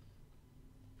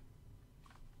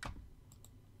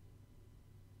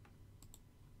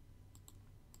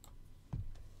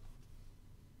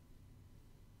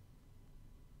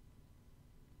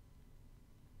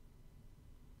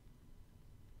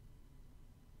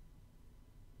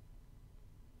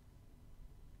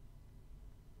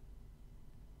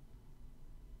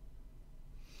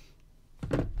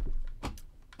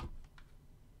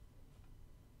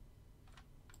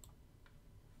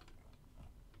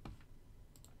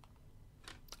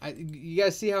 You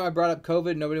guys see how I brought up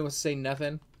COVID? Nobody wants to say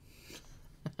nothing.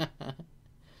 All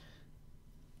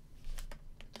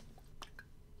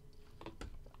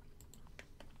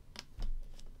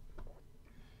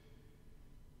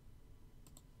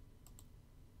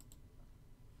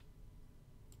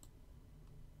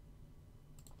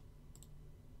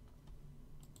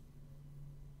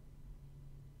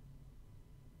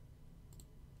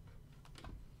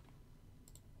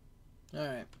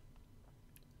right.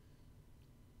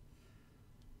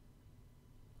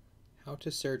 How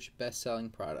to search best-selling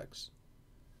products.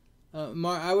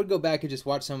 I would go back and just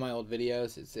watch some of my old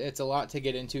videos. It's a lot to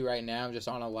get into right now, just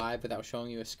on a live without showing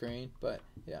you a screen. But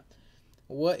yeah,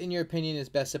 what in your opinion is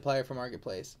best supplier for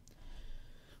marketplace?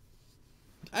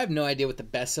 I have no idea what the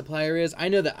best supplier is. I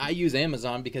know that I use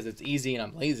Amazon because it's easy and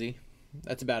I'm lazy.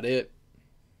 That's about it.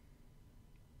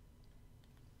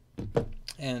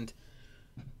 And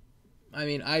I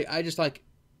mean, I just like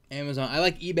Amazon. I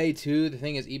like eBay too. The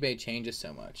thing is, eBay changes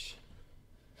so much.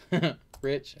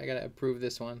 Rich, I gotta approve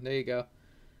this one. There you go.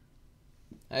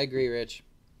 I agree, Rich.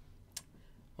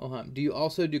 Do you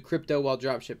also do crypto while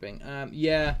dropshipping?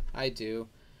 Yeah, I do.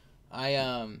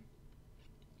 I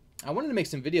wanted to make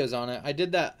some videos on it. I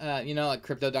did that, you know, like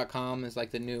crypto.com is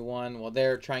like the new one. Well,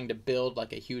 they're trying to build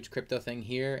like a huge crypto thing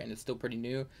here, and it's still pretty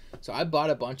new. So I bought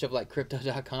a bunch of like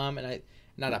crypto.com, and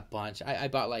not a bunch. I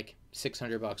bought like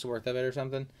 $600 worth of it or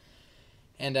something.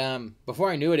 And before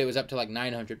I knew it, it was up to like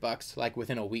 $900, like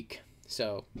within a week.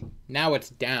 So now it's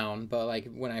down, but like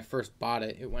when I first bought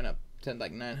it, it went up to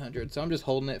like 900. So I'm just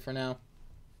holding it for now.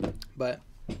 But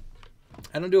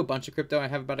I don't do a bunch of crypto. I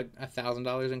have about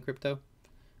 $1,000 in crypto,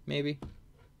 maybe.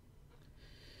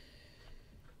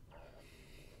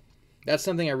 That's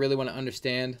something I really want to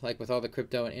understand, like with all the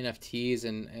crypto and NFTs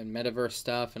and metaverse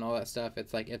stuff and all that stuff.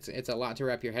 It's like it's a lot to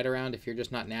wrap your head around if you're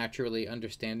just not naturally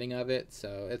understanding of it.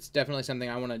 So it's definitely something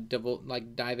I want to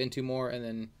dive into more and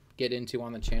then get into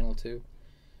on the channel too.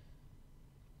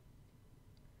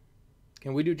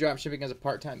 Can we do dropshipping as a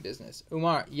part-time business?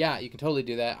 Umar, yeah, you can totally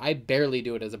do that. I barely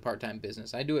do it as a part-time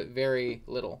business. I do it very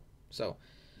little. So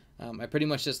I pretty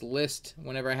much just list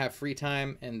whenever I have free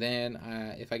time, and then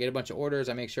if I get a bunch of orders,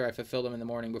 I make sure I fulfill them in the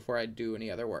morning before I do any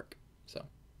other work. So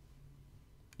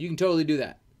you can totally do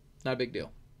that. Not a big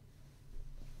deal.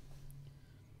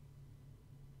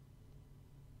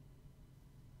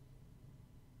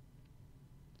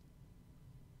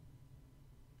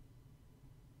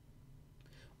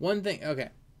 One thing, okay,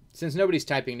 since nobody's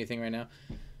typing anything right now,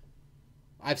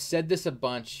 I've said this a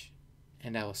bunch,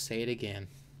 and I will say it again.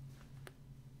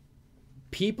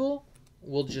 People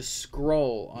will just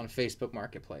scroll on Facebook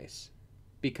Marketplace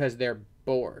because they're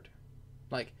bored.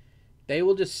 Like, they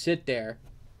will just sit there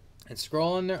and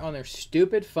scroll on their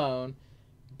stupid phone,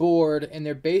 bored, and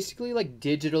they're basically like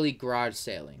digitally garage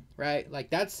sailing, right?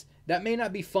 Like that may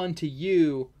not be fun to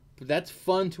you, but that's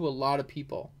fun to a lot of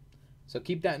people. So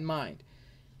keep that in mind.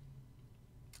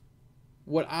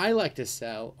 What I like to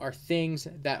sell are things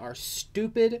that are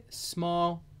stupid,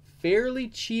 small, fairly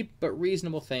cheap but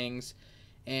reasonable things.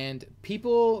 And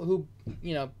people who,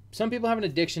 you know, some people have an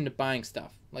addiction to buying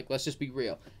stuff. Like, let's just be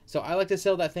real. So I like to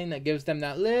sell that thing that gives them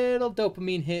that little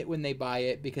dopamine hit when they buy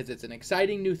it because it's an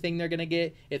exciting new thing they're going to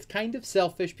get. It's kind of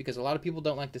selfish because a lot of people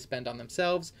don't like to spend on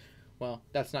themselves. Well,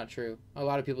 that's not true. A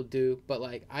lot of people do, but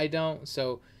like I don't.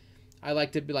 So I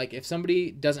like to be like, if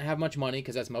somebody doesn't have much money,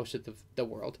 because that's most of the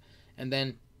world, and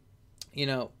then, you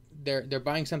know, they're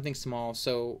buying something small.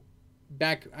 So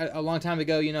back a long time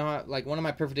ago, you know how, like, one of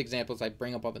my perfect examples I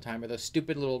bring up all the time are those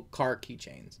stupid little car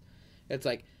keychains. It's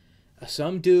like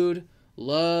some dude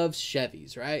loves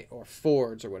Chevys, right? Or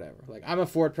Fords or whatever. Like, I'm a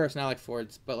Ford person, I like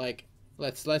Fords, but like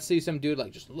Let's see some dude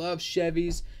like just loves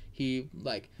Chevys. He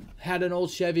like had an old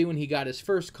Chevy when he got his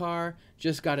first car,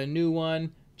 just got a new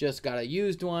one, just got a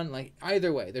used one. Like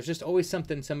either way, there's just always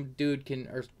something some dude can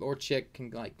or chick can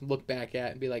like look back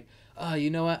at and be like, oh, you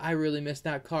know what? I really miss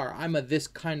that car. I'm a this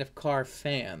kind of car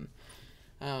fan.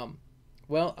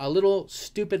 Well, a little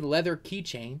stupid leather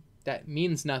keychain that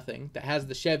means nothing, that has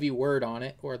the Chevy word on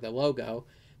it or the logo,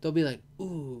 they'll be like,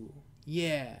 ooh,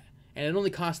 yeah. And it only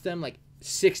costs them like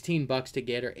 $16 to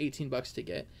get or $18 to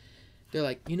get. They're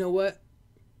like, you know what?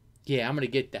 Yeah, I'm going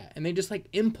to get that. And they just like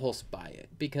impulse buy it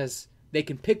because they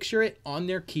can picture it on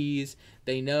their keys.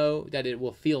 They know that it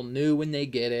will feel new when they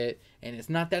get it. And it's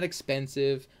not that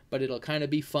expensive, but it'll kind of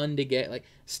be fun to get. Like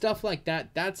stuff like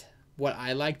that. That's what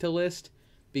I like to list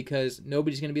because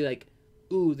nobody's going to be like,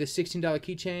 ooh, this $16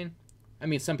 keychain. I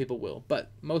mean, some people will,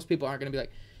 but most people aren't going to be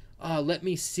like, oh, let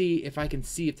me see if I can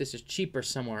see if this is cheaper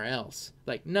somewhere else.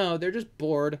 Like, no, they're just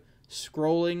bored,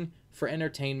 scrolling for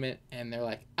entertainment, and they're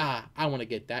like, I want to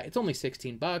get that. It's only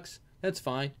 $16. That's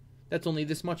fine. That's only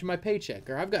this much of my paycheck.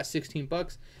 Or I've got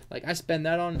 $16. Like, I spend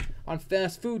that on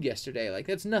fast food yesterday. Like,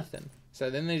 that's nothing. So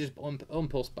then they just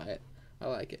impulse buy it. I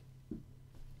like it.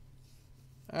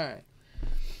 All right.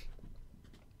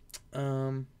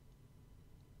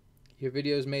 Your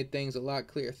videos made things a lot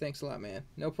clearer. Thanks a lot, man.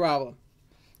 No problem.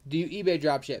 Do you eBay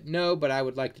dropship? No, but I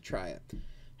would like to try it.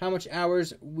 How much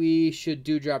hours we should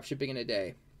do dropshipping in a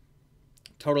day?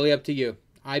 Totally up to you.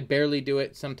 I barely do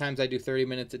it. Sometimes I do 30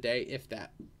 minutes a day, if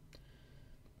that.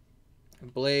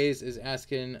 Blaze is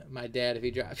asking my dad if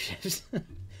he dropships.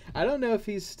 I don't know if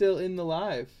he's still in the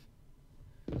live.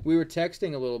 We were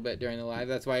texting a little bit during the live.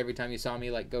 That's why every time you saw me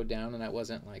like go down and I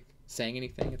wasn't like saying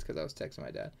anything, it's because I was texting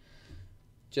my dad.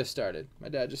 Just started. My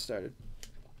dad just started.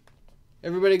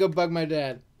 Everybody go bug my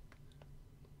dad.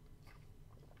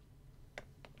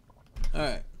 All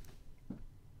right.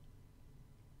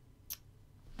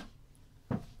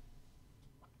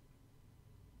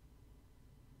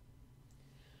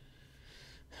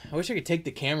 I wish I could take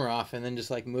the camera off and then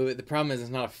just like move it. The problem is it's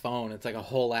not a phone. It's like a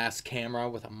whole ass camera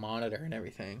with a monitor and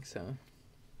everything. So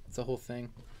it's a whole thing.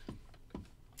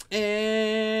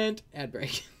 And ad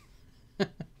break.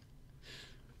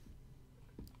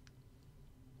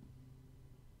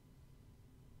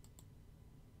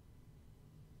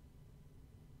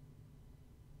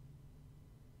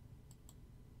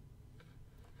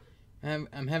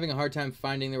 I'm having a hard time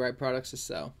finding the right products to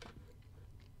sell.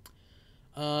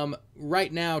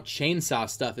 Right now, chainsaw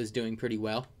stuff is doing pretty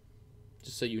well,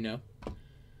 just so you know.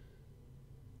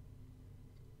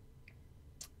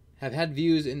 Have had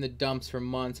views in the dumps for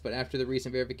months, but after the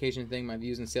recent verification thing, my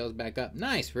views and sales back up.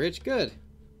 Nice, Rich. Good.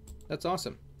 That's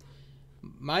awesome.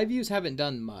 My views haven't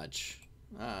done much.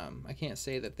 I can't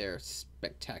say that they're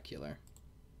spectacular.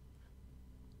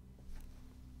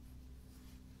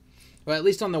 Well, at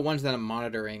least on the ones that I'm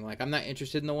monitoring. Like, I'm not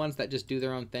interested in the ones that just do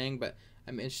their own thing, but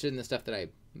I'm interested in the stuff that I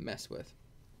mess with.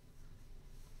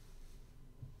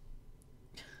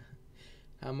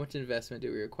 How much investment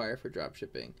do we require for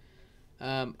dropshipping?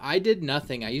 I did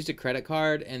nothing. I used a credit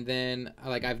card, and then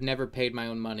like I've never paid my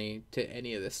own money to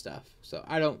any of this stuff. So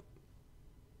I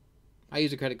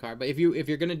use a credit card. But if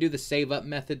you're gonna do the save up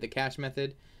method, the cash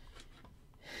method,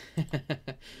 I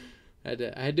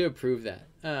had to approve that.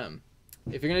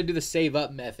 If you're gonna do the save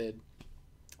up method,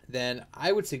 then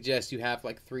I would suggest you have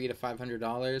like $300 to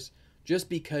 $500, just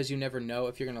because you never know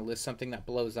if you're gonna list something that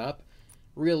blows up.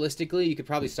 Realistically, you could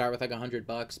probably start with like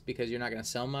 $100 because you're not gonna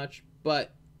sell much.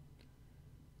 But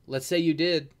let's say you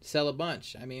did sell a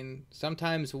bunch. I mean,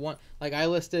 sometimes like I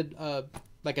listed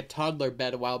like a toddler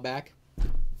bed a while back.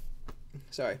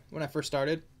 Sorry, when I first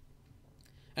started,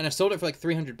 and I sold it for like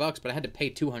 $300, but I had to pay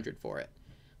 $200 for it.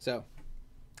 So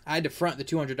I had to front the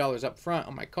 $200 up front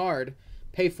on my card,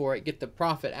 pay for it, get the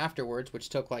profit afterwards, which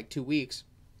took like 2 weeks,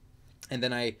 and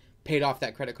then I paid off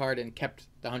that credit card and kept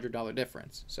the $100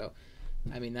 difference. So,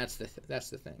 I mean, that's the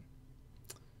thing.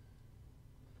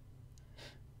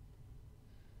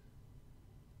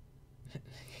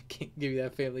 Can't give you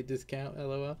that family discount,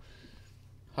 LOL.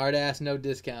 Hard ass, no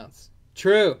discounts.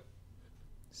 True.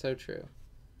 So true.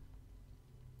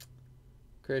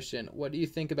 Christian, what do you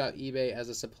think about eBay as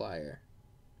a supplier?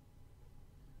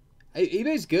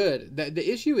 eBay's good.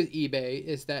 The issue with eBay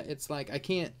is that it's like I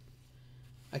can't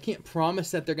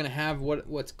promise that they're gonna have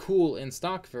what's cool in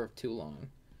stock for too long.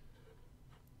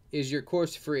 Is your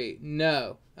course free?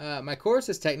 No. My course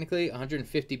is technically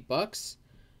 $150,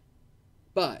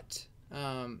 but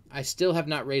I still have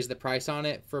not raised the price on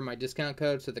it for my discount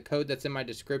code. So the code that's in my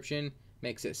description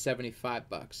makes it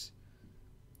 $75.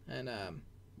 And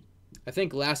I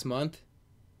think last month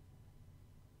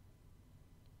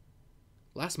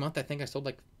last month I think I sold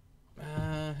like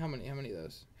how many of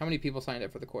those? How many people signed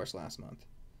up for the course last month?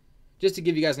 Just to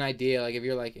give you guys an idea, like if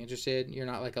you're like interested, you're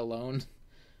not like alone.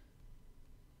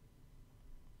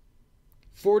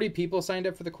 40 people signed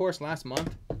up for the course last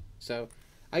month. So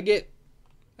I get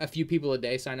a few people a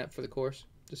day sign up for the course,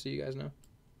 just so you guys know.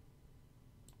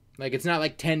 Like it's not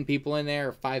like 10 people in there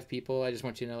or 5 people. I just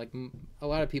want you to know, like a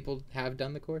lot of people have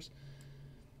done the course.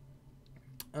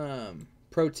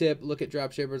 Pro tip, look at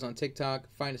dropshippers on TikTok,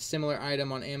 find a similar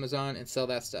item on Amazon and sell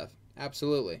that stuff.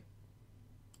 Absolutely.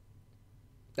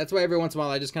 That's why every once in a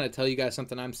while I just kind of tell you guys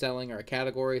something I'm selling or a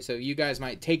category, so you guys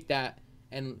might take that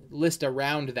and list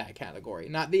around that category.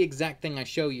 Not the exact thing I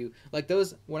show you. Like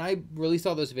those, when I release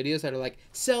all those videos that are like,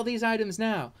 sell these items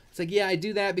now. It's like, yeah, I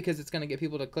do that because it's going to get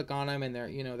people to click on them, and they're,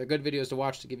 you know, they're good videos to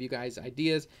watch to give you guys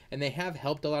ideas, and they have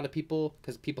helped a lot of people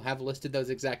because people have listed those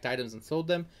exact items and sold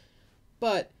them.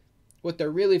 But what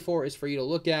they're really for is for you to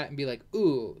look at and be like,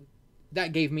 ooh,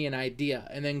 that gave me an idea,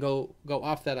 and then go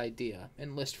off that idea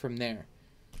and list from there.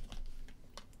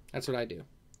 That's what I do.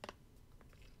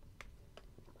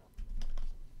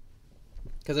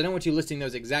 Because I don't want you listing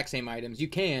those exact same items. You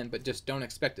can, but just don't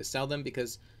expect to sell them,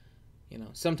 because, you know,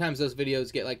 sometimes those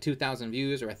videos get like 2,000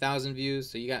 views or 1,000 views,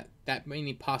 so you got that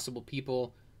many possible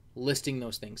people listing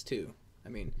those things too. I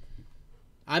mean,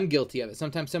 I'm guilty of it.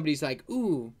 Sometimes somebody's like,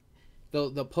 ooh,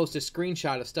 they'll post a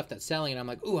screenshot of stuff that's selling, and I'm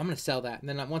like, ooh, I'm going to sell that. And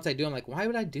then once I do, I'm like, why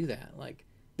would I do that? Like,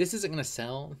 this isn't going to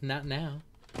sell. Not now.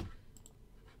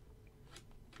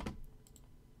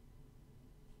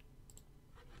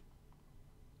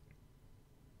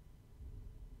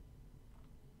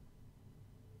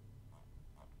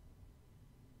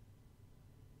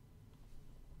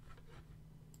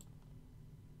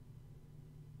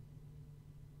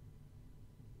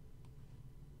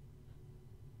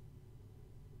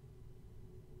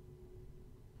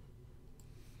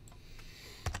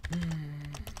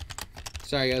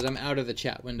 Sorry guys, I'm out of the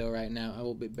chat window right now. I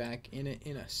will be back in it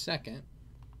in a second.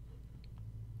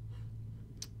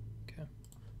 Okay.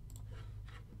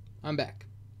 I'm back.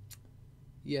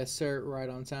 Yes, sir. Right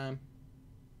on time.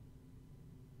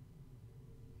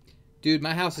 Dude,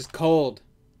 my house is cold.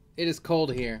 It is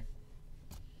cold here.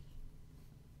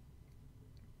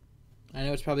 I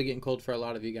know it's probably getting cold for a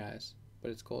lot of you guys,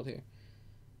 but it's cold here.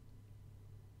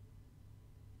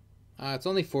 It's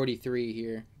only 43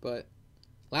 here, but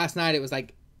last night it was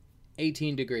like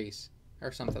 18 degrees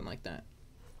or something like that.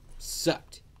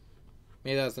 Sucked.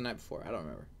 Maybe that was the night before. I don't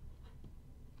remember.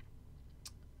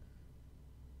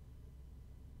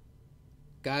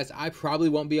 Guys, I probably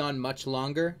won't be on much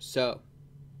longer, so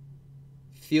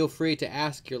feel free to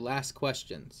ask your last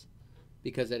questions,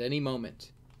 because at any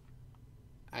moment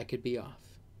I could be off.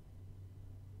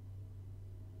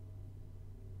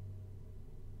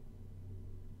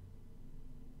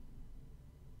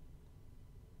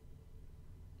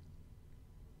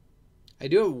 I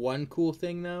do have one cool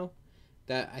thing though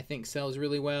that I think sells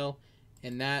really well,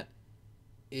 and that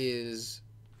is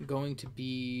going to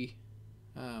be,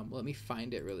 let me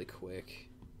find it really quick.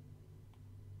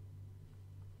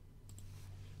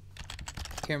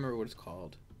 I can't remember what it's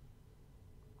called.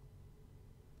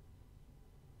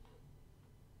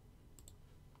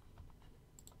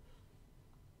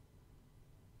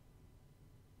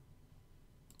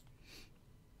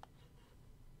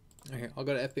 Okay, I'll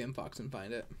go to FBM Fox and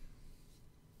find it.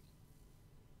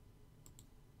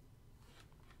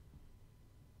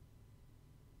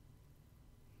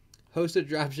 Host a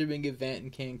dropshipping event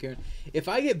in Cancun. If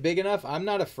I get big enough, I'm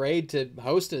not afraid to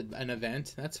host an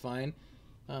event. That's fine.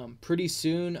 Pretty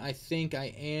soon, I think I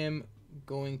am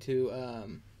going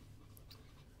to.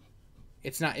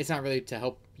 It's not really to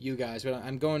help you guys, but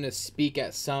I'm going to speak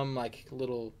at some like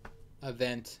little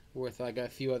event with like a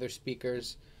few other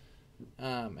speakers.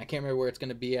 I can't remember where it's going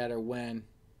to be at or when,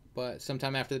 but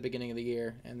sometime after the beginning of the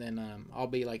year, and then I'll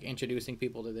be like introducing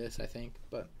people to this, I think,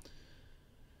 but.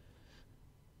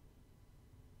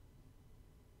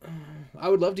 I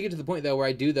would love to get to the point though where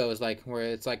I do those, like where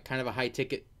it's like kind of a high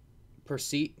ticket per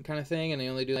seat kind of thing, and I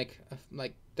only do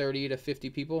like 30 to 50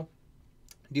 people.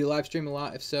 Do you live stream a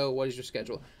lot? If so, what is your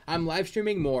schedule? I'm live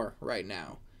streaming more right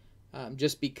now,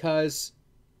 just because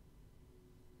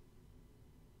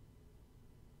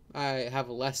I have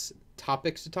less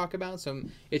topics to talk about, so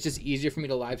it's just easier for me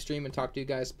to live stream and talk to you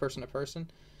guys person to person.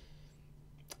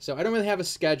 So I don't really have a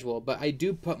schedule, but I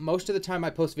do put, most of the time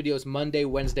I post videos Monday,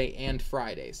 Wednesday, and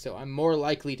Friday. So I'm more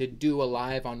likely to do a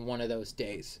live on one of those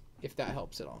days, if that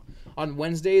helps at all. On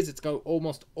Wednesdays, it's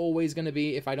almost always going to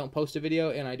be, if I don't post a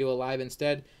video and I do a live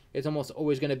instead, it's almost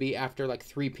always going to be after like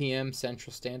 3 p.m.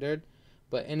 Central Standard.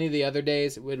 But any of the other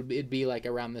days, it'd be like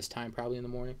around this time, probably in the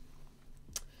morning.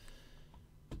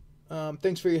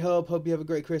 Thanks for your help. Hope you have a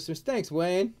great Christmas. Thanks,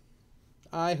 Wayne.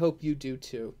 I hope you do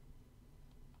too.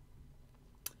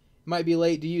 Might be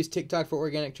late to use TikTok for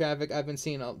organic traffic. I've been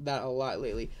seeing that a lot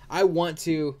lately. I want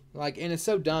to, like, and it's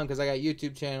so dumb because I got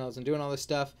YouTube channels and doing all this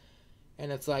stuff.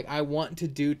 And it's like, I want to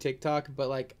do TikTok, but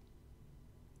like,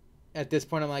 at this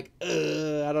point, I'm like,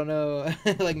 I don't know.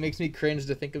 It like makes me cringe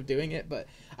to think of doing it, but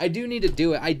I do need to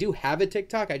do it. I do have a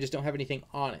TikTok. I just don't have anything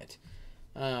on it.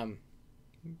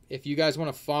 If you guys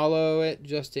want to follow it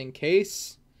just in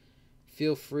case,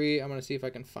 feel free. I'm going to see if I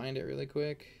can find it really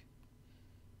quick.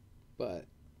 But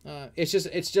it's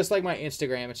just like my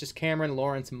Instagram. It's just Cameron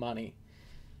Lawrence Money.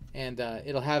 And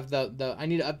it'll have the I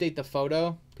need to update the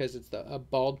photo because it's a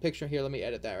bald picture. Here, let me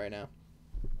edit that right now.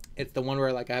 It's the one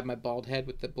where like I have my bald head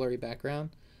with the blurry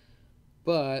background.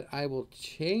 But I will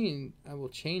change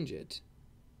it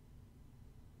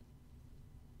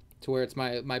to where it's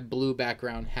my blue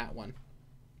background hat one.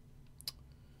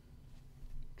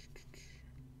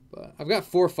 But I've got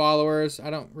 4 followers. I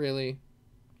don't really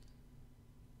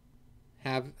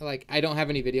have, like, I don't have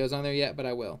any videos on there yet, but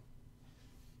I will.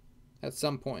 At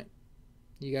some point.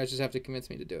 You guys just have to convince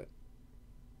me to do it.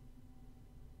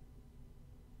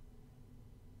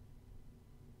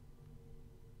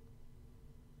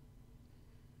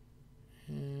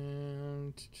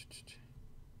 And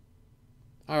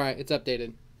alright, it's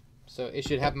updated. So it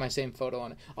should have my same photo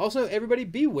on it. Also, everybody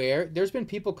beware. There's been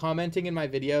people commenting in my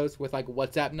videos with like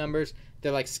WhatsApp numbers.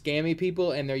 They're like scammy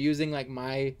people and they're using like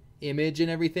my image and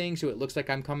everything so it looks like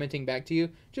I'm commenting back to you.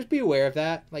 Just be aware of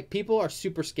that. Like, people are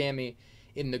super scammy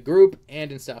in the group and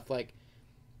in stuff. Like,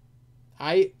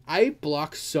 I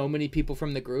block so many people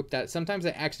from the group that sometimes I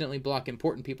accidentally block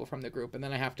important people from the group and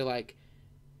then I have to like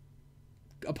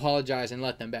apologize and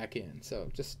let them back in. So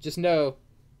just know,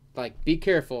 like, be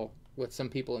careful with some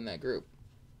people in that group.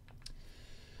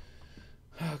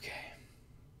 Okay.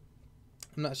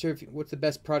 I'm not sure what's the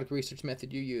best product research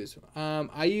method you use.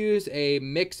 I use a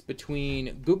mix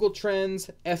between Google Trends,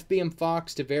 FBM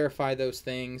Fox to verify those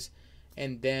things,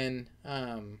 and then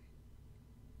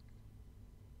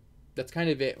that's kind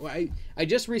of it. Well, I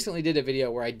just recently did a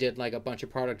video where I did like a bunch of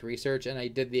product research and I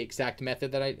did the exact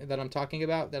method that I'm talking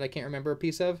about that I can't remember a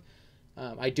piece of.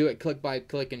 I do it click by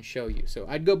click and show you. So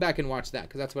I'd go back and watch that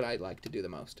because that's what I like to do the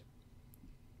most.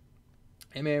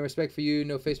 Hey man, respect for you.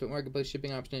 No Facebook Marketplace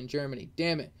shipping option in Germany.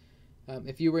 Damn it.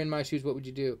 If you were in my shoes, what would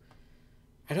you do?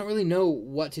 I don't really know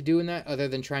what to do in that other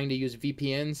than trying to use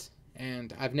VPNs.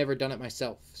 And I've never done it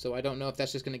myself. So I don't know if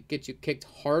that's just going to get you kicked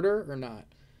harder or not.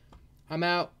 I'm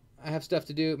out. I have stuff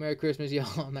to do. Merry Christmas,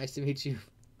 y'all. Nice to meet you.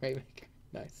 Right?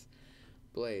 Nice.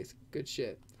 Blaze. Good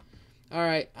shit. All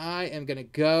right. I am going to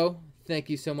go. Thank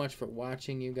you so much for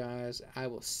watching, you guys. I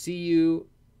will see you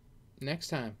next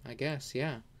time, I guess.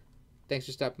 Yeah. Thanks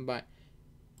for stopping by.